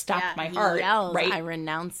 She, like, stopped my heart, yells, right? I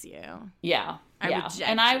renounce you. Yeah. I reject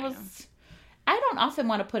and you. I don't often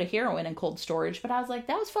want to put a heroine in cold storage, but I was like,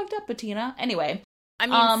 that was fucked up, Bettina. Anyway. I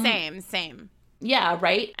mean, same. Yeah,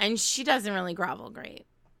 right? And she doesn't really grovel great.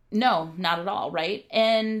 No, not at all, right?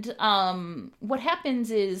 And what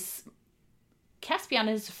happens is Caspian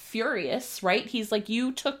is furious, right? He's like,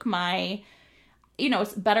 you took my,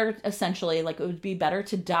 it's better, essentially, like, it would be better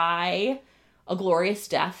to die a glorious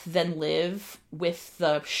death than live with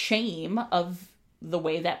the shame of the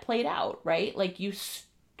way that played out, right? Like,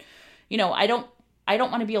 I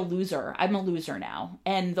don't want to be a loser. I'm a loser now.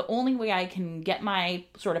 And the only way I can get my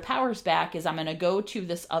sort of powers back is I'm going to go to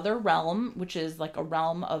this other realm, which is like a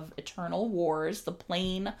realm of eternal wars, the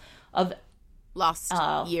plane of lost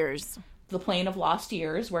years. The plane of lost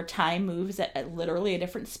years, where time moves at literally a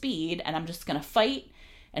different speed, and I'm just going to fight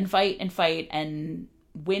and fight and fight and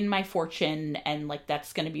win my fortune, and like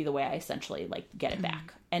that's going to be the way I essentially like get it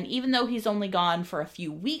back. And even though he's only gone for a few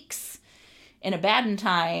weeks in Abaddon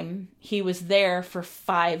time, he was there for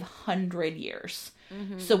 500 years.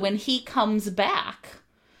 Mm-hmm. So when he comes back,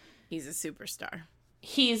 he's a superstar.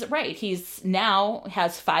 He's right. He's now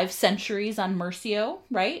has 5 centuries on Mercio,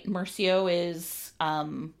 right? Mercio is,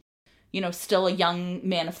 still a young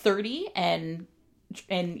man of 30, and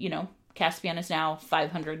Caspian is now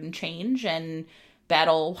 500 and change and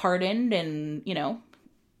battle hardened, and,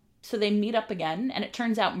 so they meet up again, and it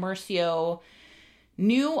turns out Mercio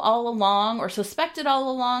knew all along, or suspected all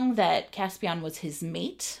along, that Caspian was his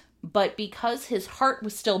mate, but because his heart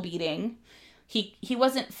was still beating, he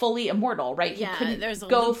wasn't fully immortal, right? Yeah, he couldn't there's a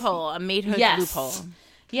go loophole, a matehood loophole.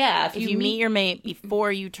 Yeah, if you meet your mate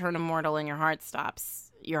before you turn immortal and your heart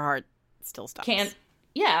stops, your heart still stops.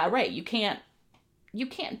 Yeah, right. You can't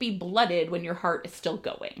be blooded when your heart is still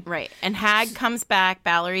going. Right. And Hag comes back.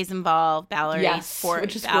 Valerie's involved. Valerie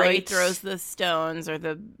throws the stones or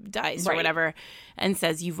the dice or whatever and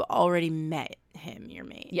says, you've already met him, your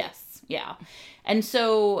mate. Yes. Yeah. And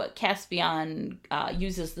so Caspian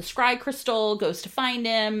uses the scry crystal, goes to find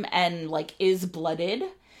him, and, like, is blooded.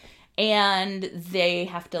 And they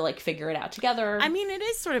have to, like, figure it out together. I mean, it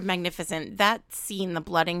is sort of magnificent. That scene, the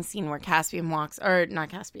blooding scene where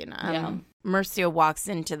Mercio walks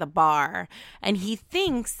into the bar, and he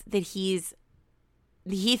thinks he's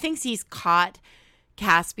caught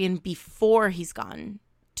Caspian before he's gone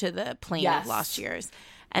to the plane of lost years.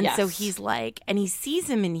 And so he's like, and he sees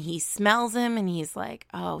him and he smells him and he's like,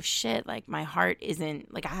 oh shit, like my heart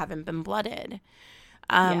isn't, like I haven't been blooded.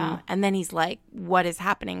 And then he's like, what is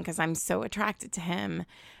happening? Because I'm so attracted to him.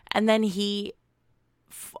 And then he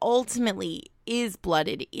ultimately is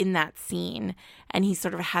blooded in that scene. And he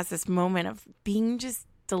sort of has this moment of being just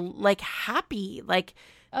like happy. Like,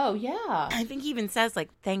 oh, yeah. I think he even says, like,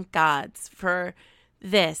 thank God for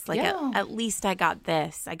this. Like, at least I got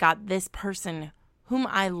this. I got this person whom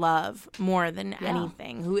I love more than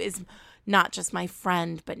anything, who is not just my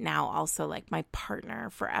friend, but now also, like, my partner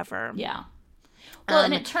forever. Yeah. Well,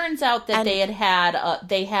 and it turns out that they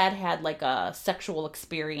had like a sexual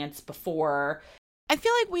experience before. I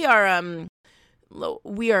feel like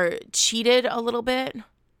we are cheated a little bit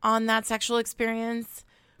on that sexual experience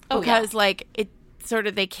because like it sort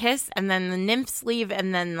of, they kiss and then the nymphs leave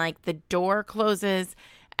and then like the door closes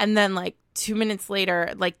and then like 2 minutes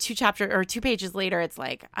later, like 2 pages later, it's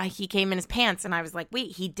like he came in his pants and I was like,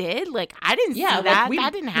 wait, he did? Like I didn't see that.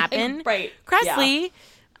 That didn't happen. Right. Cressley. Yeah.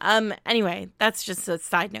 Anyway, that's just a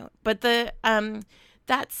side note. But the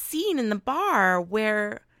that scene in the bar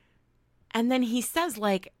where, and then he says,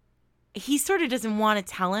 like, he sort of doesn't want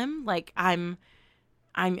to tell him, like, I'm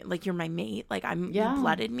like, you're my mate, like you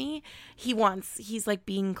blooded me. He's like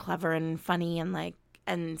being clever and funny and like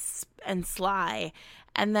and sly,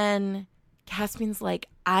 and then Caspian's like,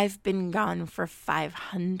 I've been gone for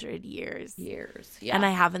 500 years, and I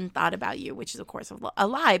haven't thought about you, which is of course a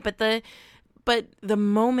lie, But the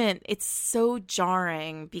moment, it's so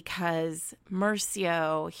jarring because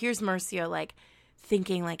here's Mercio, like,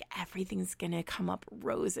 thinking, like, everything's going to come up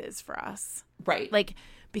roses for us. Right. Like,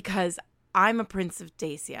 because I'm a prince of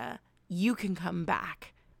Dacia. You can come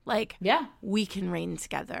back. Like, we can reign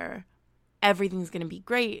together. Everything's going to be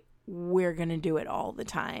great. We're going to do it all the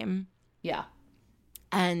time. Yeah.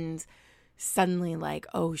 And suddenly, like,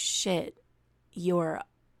 oh, shit, you're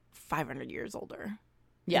 500 years older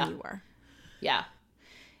than you were. Yeah.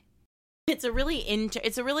 It's a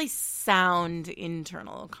really sound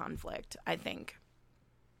internal conflict, I think.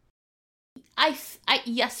 I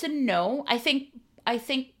yes and no. I think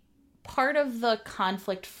part of the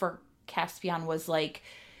conflict for Caspian was like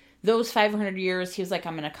those 500 years, he was like,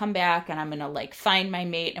 I'm going to come back and I'm going to like find my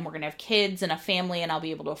mate and we're going to have kids and a family and I'll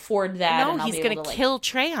be able to afford that. No, he's going to kill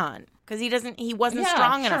Trehan because he wasn't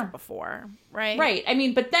strong enough before, right? Right. I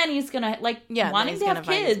mean, but then he's going to wanting to have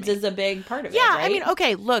kids is a big part of it. Yeah. Right? I mean,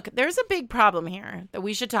 okay, look, there's a big problem here that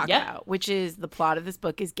we should talk about, which is the plot of this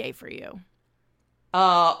book is gay for you.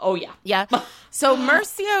 Oh yeah. Yeah. So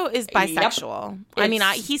Mercio is bisexual. I mean,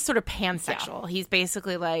 he's sort of pansexual. Yeah. He's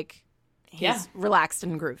basically like, he's relaxed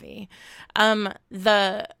and groovy.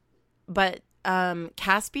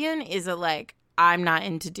 Caspian is a like, I'm not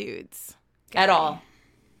into dudes at all,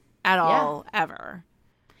 ever.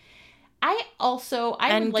 I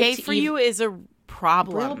and would gay like for you is a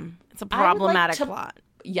problem. It's a problematic plot.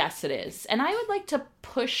 Yes, it is. And I would like to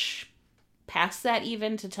push past that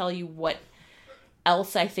even to tell you what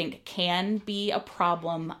else I think can be a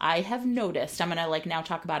problem I have noticed. I'm going to like now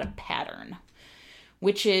talk about a pattern,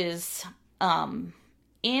 which is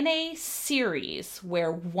in a series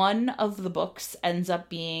where one of the books ends up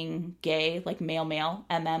being gay, like male,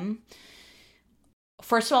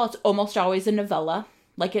 first of all, it's almost always a novella.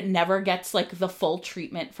 Like it never gets like the full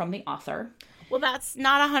treatment from the author. Well, that's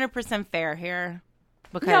not 100% fair here.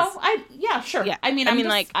 Because sure. Yeah.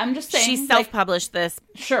 I'm just saying she self-published this.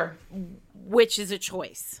 Sure. Which is a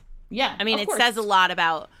choice. Yeah. I mean, it says a lot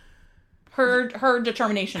about her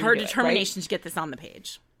determination. Her determination to get this on the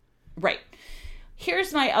page. Right.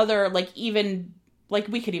 Here's my other, like, even, like,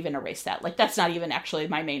 we could even erase that. Like, that's not even actually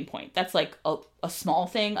my main point. That's, like, a small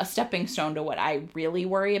thing, a stepping stone to what I really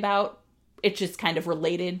worry about. It's just kind of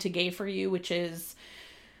related to gay for you, which is,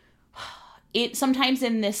 it sometimes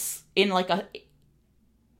in like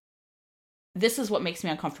this is what makes me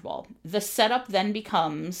uncomfortable. The setup then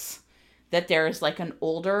becomes that there's like an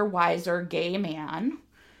older, wiser gay man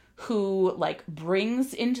who like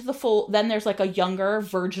brings into the fold. Then there's like a younger,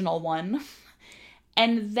 virginal one.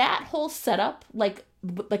 And that whole setup, like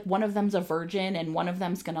one of them's a virgin and one of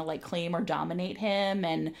them's gonna like claim or dominate him,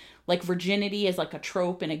 and like virginity is like a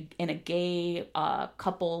trope in a gay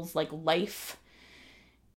couple's like life.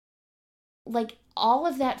 Like all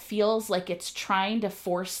of that feels like it's trying to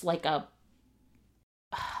force like a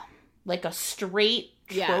straight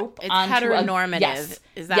trope it's onto heteronormative. Yes.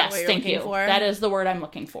 Is that what you're looking for? That is the word I'm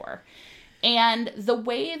looking for. And the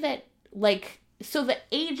way that like, so the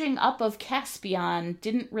aging up of Caspian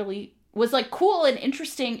was like cool and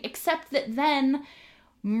interesting, except that then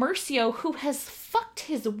Mercio, who has fucked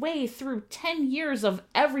his way through 10 years of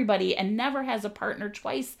everybody and never has a partner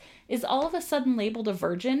twice, is all of a sudden labeled a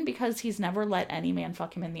virgin because he's never let any man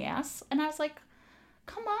fuck him in the ass. And I was like,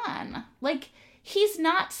 come on. Like, he's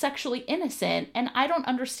not sexually innocent, and I don't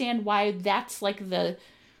understand why that's like the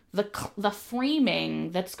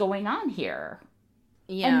framing that's going on here.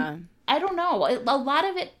 Yeah. And I don't know. A lot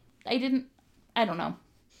of it, I don't know.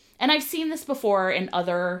 And I've seen this before in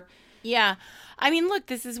other... Yeah. I mean, look,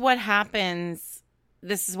 this is what happens.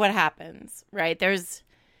 Right?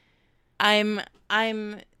 I'm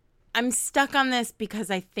stuck on this because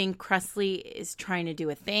I think Cressley is trying to do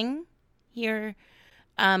a thing here.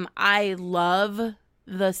 I love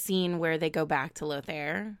the scene where they go back to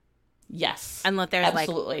Lothair. Yes. And Lothair's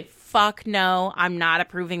absolutely. like, fuck no, I'm not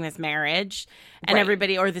approving this marriage. And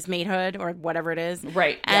everybody, or this matehood, or whatever it is.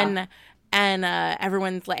 Right. And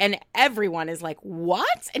everyone's like, and everyone is like,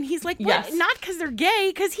 what? And he's like, yes. Not because they're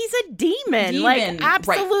gay, because he's a demon. Like,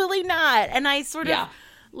 absolutely not. And I sort of,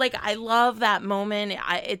 like, I love that moment.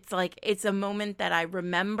 It's a moment that I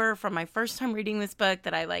remember from my first time reading this book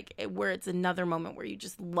that I like, where it's another moment where you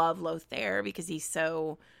just love Lothair because he's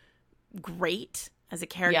so great as a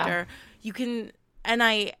character. You can,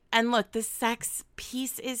 and look, the sex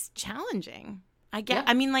piece is challenging.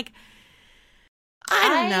 I mean, like, I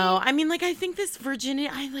don't know. I mean, like, I think this virginity,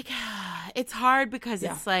 it's hard because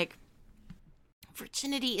it's like,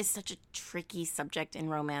 virginity is such a tricky subject in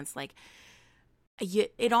romance. Like,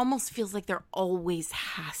 it almost feels like there always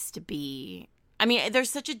has to be, I mean,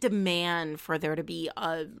 there's such a demand for there to be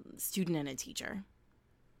a student and a teacher.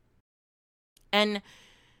 And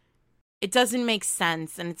it doesn't make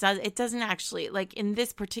sense. And it doesn't actually, like, in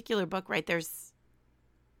this particular book, right, there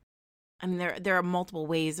are multiple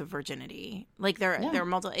ways of virginity. Like, there are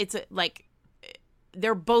multiple,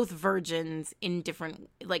 they're both virgins in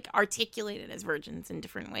different, like, articulated as virgins in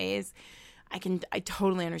different ways. I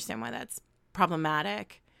totally understand why that's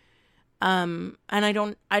problematic. And I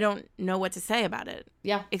don't know what to say about it.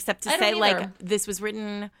 Yeah. Except to say, like, this was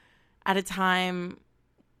written at a time,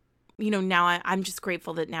 you know, now I'm just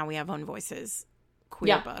grateful that now we have Own Voices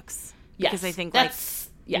queer books. Because I think,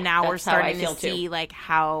 now we're starting to see, like,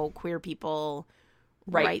 how queer people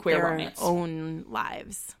write queer their romance. Own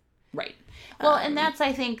lives. Right. Well, and that's,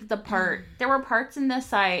 I think, the part, there were parts in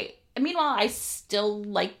this meanwhile, I still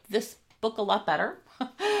liked this book a lot better.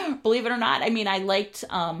 Believe it or not. I mean, I like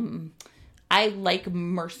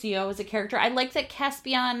Mercio as a character. I like that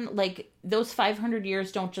Caspian, like, those 500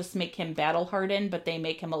 years don't just make him battle hardened, but they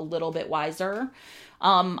make him a little bit wiser.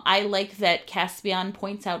 I like that Caspian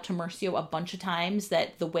points out to Mercio a bunch of times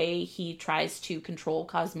that the way he tries to control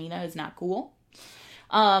Cosmina is not cool.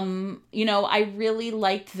 You know, I really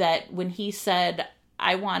liked that when he said,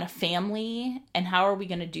 I want a family, and how are we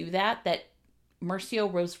going to do that? That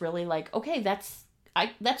Mercio was really like, okay, that's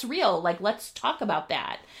real. Like, let's talk about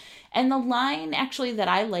that. And the line actually that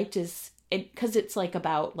I liked is, because it's like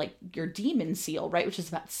about like your demon seal, right? Which is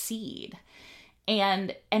about seed.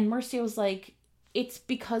 And Mercio's like, it's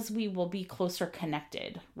because we will be closer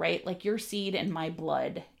connected, right? Like, your seed and my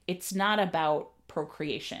blood. It's not about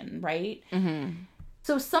procreation, right? Mm-hmm.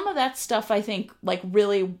 So some of that stuff I think like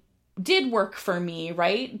really did work for me,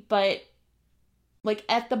 right? But like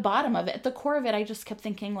at the bottom of it, at the core of it, I just kept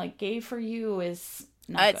thinking like, gay for you is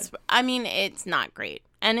not good. I mean, it's not great.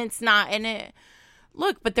 And it's not,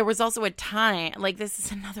 look, but there was also a time, like, this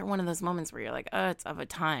is another one of those moments where you're like, oh, it's of a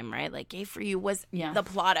time, right? Like, Gay for You was the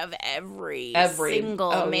plot of every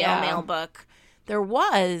single male book there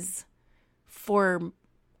was for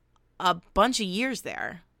a bunch of years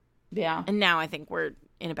there. Yeah. And now I think we're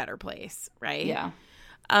in a better place, right? Yeah.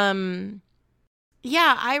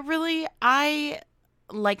 Yeah, I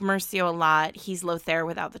like Mercio a lot. He's Lothair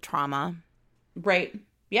without the trauma. Right.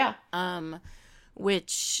 Yeah.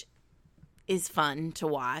 Which is fun to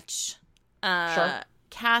watch. Sure.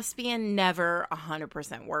 Caspian never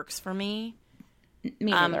 100% works for me.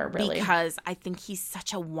 Me neither, really. Because I think he's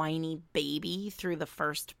such a whiny baby through the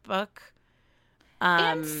first book.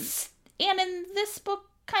 And in this book,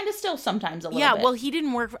 kind of still sometimes a little bit. Yeah, well, he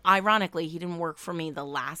didn't work, ironically, he didn't work for me the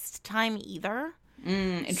last time either.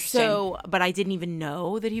 Interesting. So, but I didn't even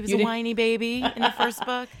know that he was a whiny baby in the first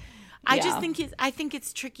book. I just think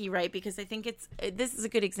it's tricky, right? Because I think this is a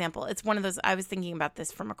good example. It's one of those, I was thinking about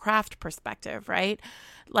this from a craft perspective, right?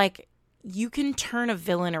 Like, you can turn a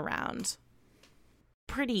villain around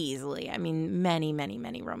pretty easily. I mean, many, many,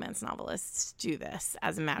 many romance novelists do this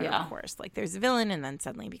as a matter of course. Like, there's a villain and then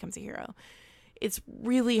suddenly he becomes a hero. It's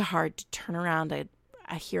really hard to turn around a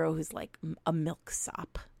hero who's like a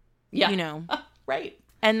milksop. Yeah. You know? Right.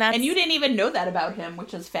 And you didn't even know that about him,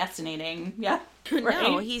 which is fascinating. Yeah. Right?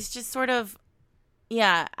 No, he's just sort of,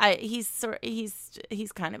 he's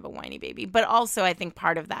kind of a whiny baby. But also I think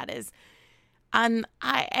part of that is,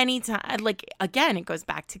 anytime, like, again, it goes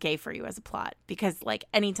back to gay for you as a plot, because like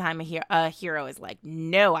anytime a hero is like,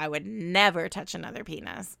 no, I would never touch another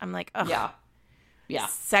penis, I'm like, oh yeah,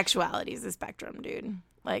 sexuality is a spectrum, dude.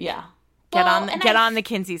 Like, get on the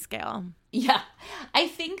Kinsey scale. Yeah, I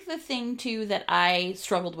think the thing too that I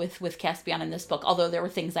struggled with Caspian in this book, although there were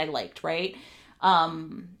things I liked, right,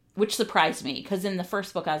 which surprised me, because in the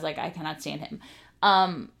first book I was like, I cannot stand him.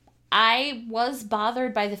 I was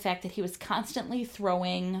bothered by the fact that he was constantly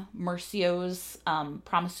throwing Mercio's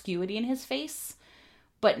promiscuity in his face,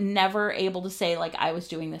 but never able to say, like, I was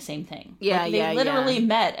doing the same thing. Yeah, like, they literally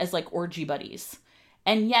met as, like, orgy buddies.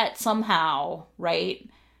 And yet, somehow, right?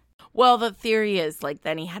 Well, the theory is, like,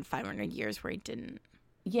 then he had 500 years where he didn't.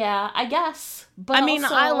 Yeah, I guess. But I mean,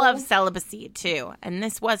 also, I love celibacy, too. And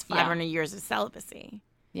this was 500 years of celibacy.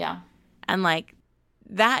 Yeah. And, like,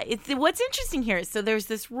 what's interesting here is, so there's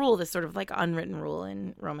this rule, this sort of like unwritten rule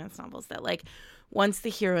in romance novels that like once the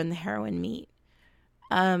hero and the heroine meet,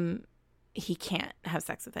 he can't have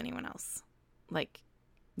sex with anyone else, like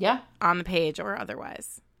on the page or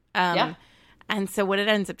otherwise. And so what it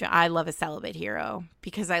ends up doing, I love a celibate hero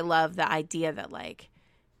because I love the idea that like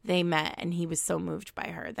they met and he was so moved by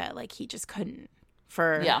her that like he just couldn't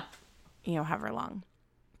for however long.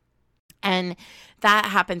 And that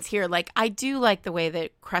happens here. Like, I do like the way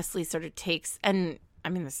that Cressley sort of takes, and I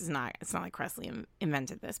mean, it's not like Cressley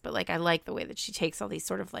invented this, but like, I like the way that she takes all these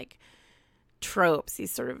sort of like tropes,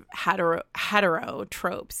 these sort of hetero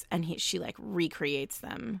tropes, and she like recreates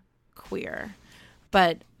them queer.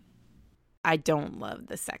 But I don't love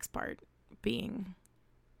the sex part being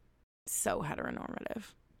so heteronormative.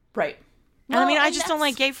 Right. And I mean, I just don't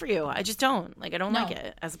like gay for you. I just don't. Like, I don't like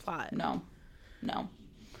it as a plot. No.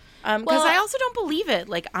 Because I also don't believe it.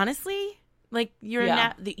 Like, honestly, like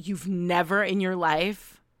you've never in your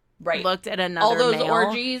life looked at another all those male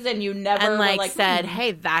orgies and you never and like said,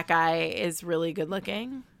 hey, that guy is really good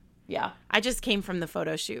looking. Yeah. I just came from the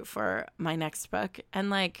photo shoot for my next book,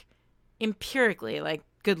 and like empirically, like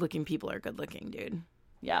good looking people are good looking, dude.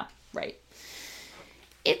 Yeah. Right.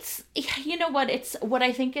 It's, you know what? It's what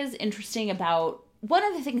I think is interesting about one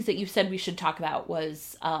of the things that you said we should talk about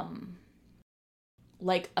was,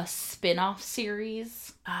 like a spin-off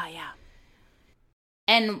series. Yeah.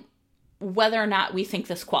 And whether or not we think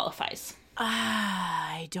this qualifies.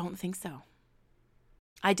 I don't think so.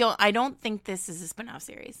 I don't think this is a spin-off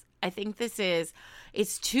series. I think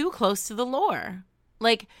it's too close to the lore.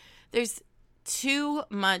 Like, there's too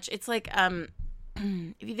much. It's like, if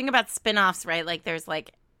you think about spin-offs, right? Like, there's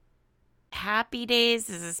like Happy Days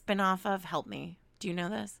is a spin-off of, help me. Do you know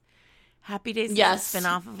this? Happy Days is a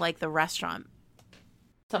spin-off of like the restaurant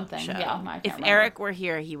something show. Yeah, I can't if remember. Eric were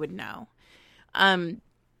here, he would know.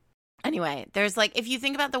 Anyway, there's like, if you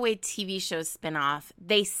think about the way TV shows spin off,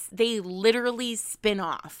 they literally spin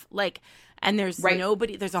off. Like, and there's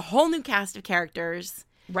nobody. There's a whole new cast of characters.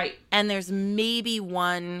 Right. And there's maybe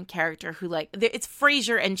one character who like it's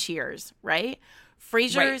Frasier and Cheers, right?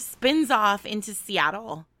 Frasier spins off into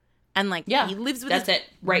Seattle, and like he lives with his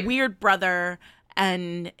weird brother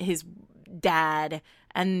and his dad,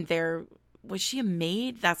 and was she a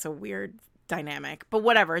maid? That's a weird dynamic. But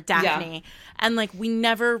whatever, Daphne. Yeah. And like we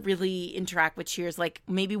never really interact with Cheers. Like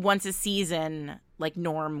maybe once a season, like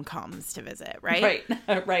Norm comes to visit, right?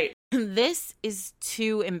 Right. This is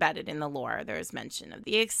too embedded in the lore. There's mention of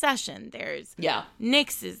the accession. There's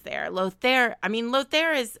Nyx is there. Lothair. I mean,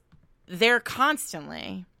 Lothair is there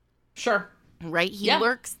constantly. Sure. Right? He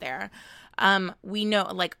lurks there. We know,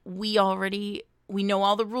 like, we know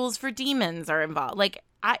all the rules for demons are involved. Like,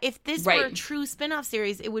 if this were a true spin-off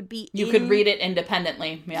series, it would be You could read it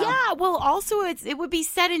independently. Yeah. Yeah, well, also, it would be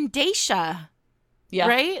set in Dacia. Yeah.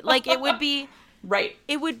 Right? Like, it would be... Right.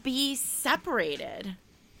 It would be separated.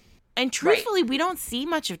 And truthfully, we don't see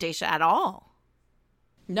much of Dacia at all.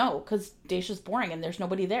 No, because Dacia's boring and there's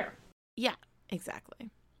nobody there. Yeah,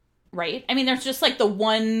 exactly. Right? I mean, there's just like the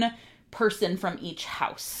one person from each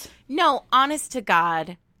house. No, honest to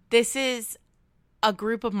God, this is a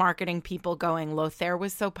group of marketing people going, Lothair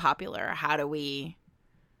was so popular. How do we...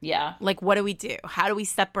 Yeah. Like, what do we do? How do we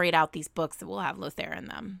separate out these books that will have Lothair in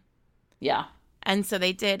them? Yeah. And so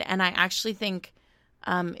they did. And I actually think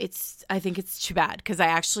it's too bad because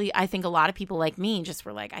I think a lot of people like me just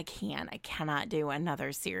were like, I cannot do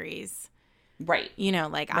another series. Right. You know,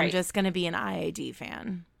 like I'm just going to be an IAD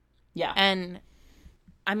fan. Yeah. And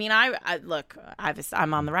I mean, I'm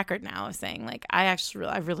on the record now of saying like, I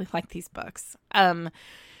really like these books.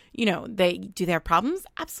 You know, they have problems?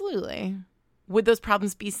 Absolutely. Would those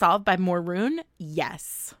problems be solved by more Rune?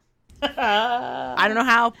 Yes. I don't know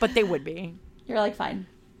how, but they would be. You're like, fine.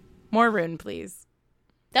 More Rune, please.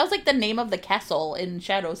 That was like the name of the castle in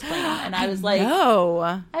Shadow's Claim. And I was like,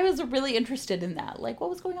 no. I was really interested in that. Like, what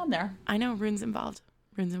was going on there? I know. Rune's involved.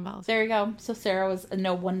 There you go. So Sarah was,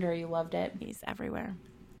 no wonder you loved it. He's everywhere.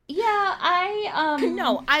 Yeah,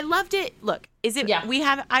 No, I loved it. Look, is it... Yeah.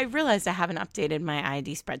 I realized I haven't updated my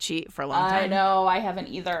IAD spreadsheet for a long time. I know, I haven't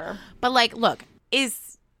either. But, like, look,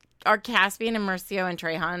 are Caspian and Mercio and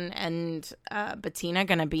Trehan and Bettina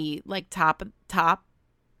going to be, like, top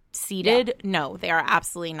seated? Yeah. No, they are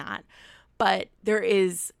absolutely not. But there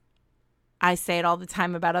is... I say it all the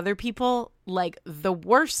time about other people, like, the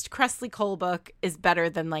worst Cressley Cole book is better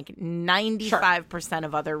than, like, 95%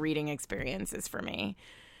 of other reading experiences for me.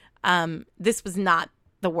 This was not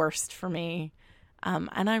the worst for me. And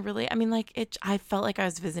I felt like I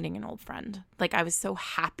was visiting an old friend. Like, I was so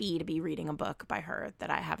happy to be reading a book by her that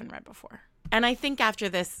I haven't read before. And I think after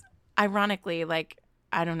this, ironically, like,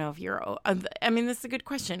 I don't know if this is a good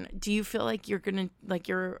question. Do you feel like you're done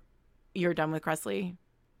with Cressley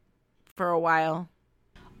for a while?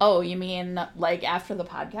 Oh, you mean like after the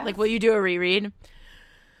podcast? Like, will you do a reread?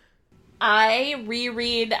 I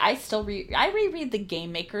reread the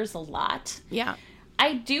Game Makers a lot. Yeah.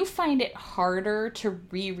 I do find it harder to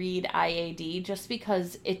reread IAD just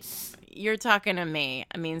because it's... You're talking to me.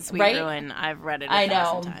 I mean, Sweet Ruin, I've read it a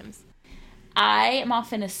thousand times. I am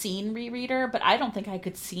often a scene rereader, but I don't think I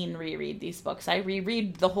could scene reread these books. I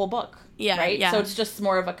reread the whole book. Yeah. Right? Yeah. So it's just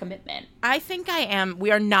more of a commitment. I think I am.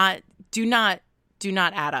 We are not... Do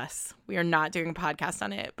not add us. We are not doing a podcast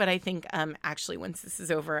on it. But I think actually once this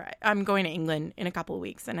is over, I'm going to England in a couple of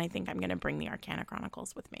weeks. And I think I'm going to bring the Arcana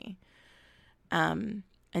Chronicles with me and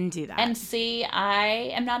do that. And see,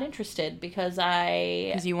 I am not interested because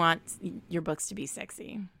you want your books to be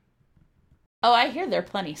sexy. Oh, I hear they're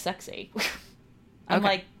plenty sexy. I'm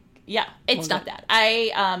like, yeah, it's not that.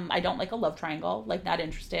 I don't like a love triangle. Like, not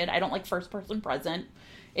interested. I don't like first person present.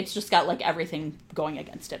 It's just got like everything going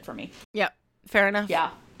against it for me. Yep. Fair enough.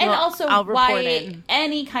 Yeah. And well, also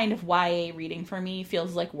any kind of YA reading for me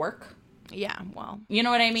feels like work. Yeah, well. You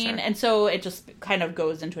know what I mean? Sure. And so it just kind of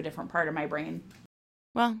goes into a different part of my brain.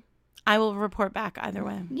 Well, I will report back either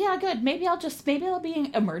way. Yeah, good. Maybe I'll be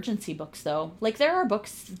in emergency books though. Like there are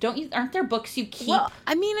books, aren't there books you keep? Well,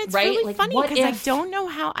 I mean, it's really like, funny because I don't know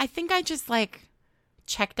how. I think I just like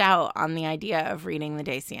checked out on the idea of reading the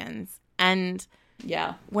Dacians. And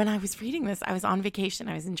yeah, when I was reading this, I was on vacation.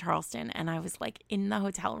 I was in Charleston, and I was like in the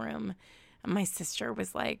hotel room, and my sister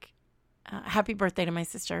was like, "Happy birthday to my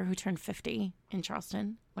sister who turned 50 in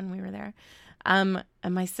Charleston when we were there." And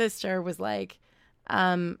my sister was like,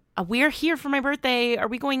 "We're here for my birthday. Are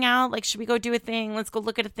we going out? Like, should we go do a thing? Let's go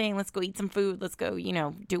look at a thing. Let's go eat some food. Let's go,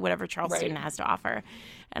 do whatever Charleston has to offer."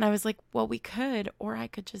 And I was like, "Well, we could, or I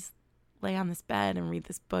could just lay on this bed and read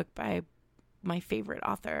this book by my favorite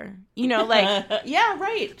author." Like yeah,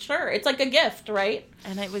 right, sure. It's like a gift, right?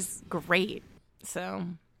 And it was great. So,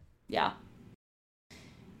 yeah.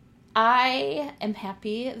 I am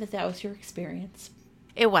happy that was your experience.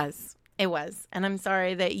 It was. And I'm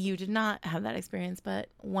sorry that you did not have that experience, but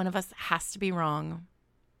one of us has to be wrong.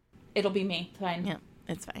 It'll be me. Fine. Yeah,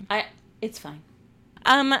 it's fine. It's fine.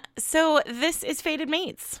 So this is Fated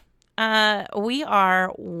Mates. We are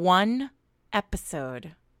one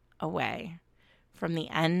episode away from the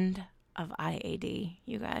end of IAD,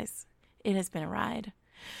 you guys. It has been a ride.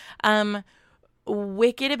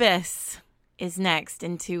 Wicked Abyss is next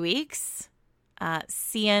in 2 weeks.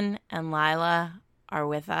 Cian and Lila are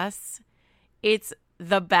with us. It's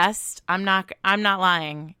the best. I'm not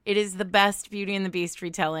lying. It is the best Beauty and the Beast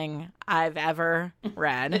retelling I've ever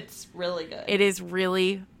read. It's really good. It is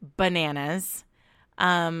really bananas.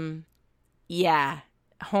 Yeah.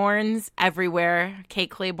 Horns everywhere.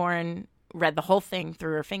 Kate Claiborne read the whole thing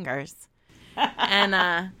through her fingers.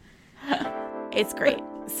 And it's great.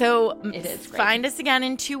 So It is great. find us again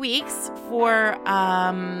in 2 weeks for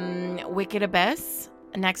Wicked Abyss.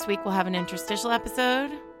 Next week we'll have an interstitial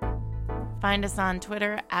episode. Find us on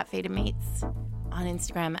Twitter at Fated Mates, on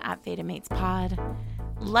Instagram at Fated Mates Pod.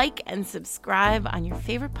 Like and subscribe on your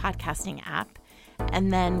favorite podcasting app.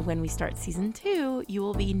 And then when we start season 2, you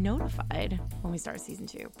will be notified when we start season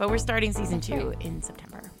 2. But we're starting season 2 in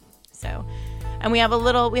September. So, and we have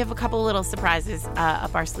a couple little surprises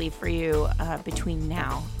up our sleeve for you between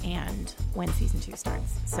now and when season 2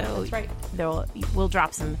 starts. So That's right. We'll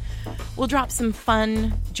drop some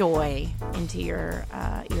fun joy into your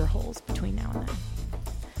ear holes between now and then.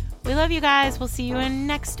 We love you guys. We'll see you in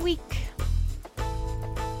next week.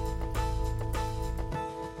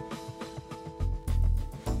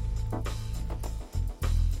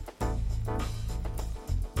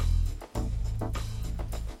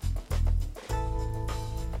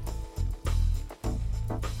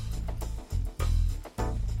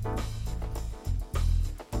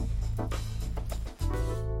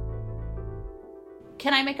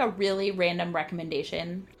 Can I make a really random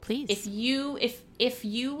recommendation? Please. If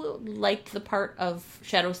you liked the part of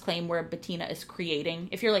Shadow's Claim where Bettina is creating,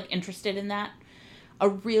 if you're like interested in that, a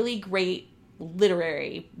really great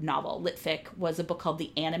literary novel, litfic, was a book called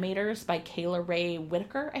The Animators by Kayla Ray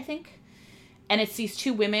Whitaker, I think. And it's these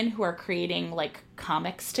two women who are creating like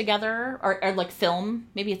comics together or like film.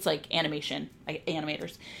 Maybe it's like animation, like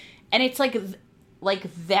animators. And it's like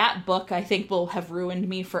that book, I think, will have ruined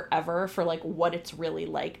me forever for like what it's really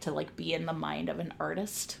like to like be in the mind of an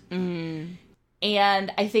artist. Mm.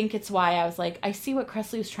 And I think it's why I was like, I see what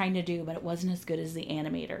Cressley was trying to do, but it wasn't as good as The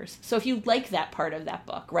Animators. So if you like that part of that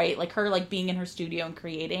book, right, like her like being in her studio and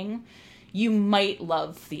creating, you might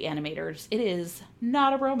love The Animators. It is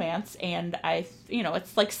not a romance, and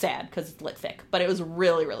it's like sad because it's litfic, but it was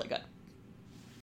really, really good.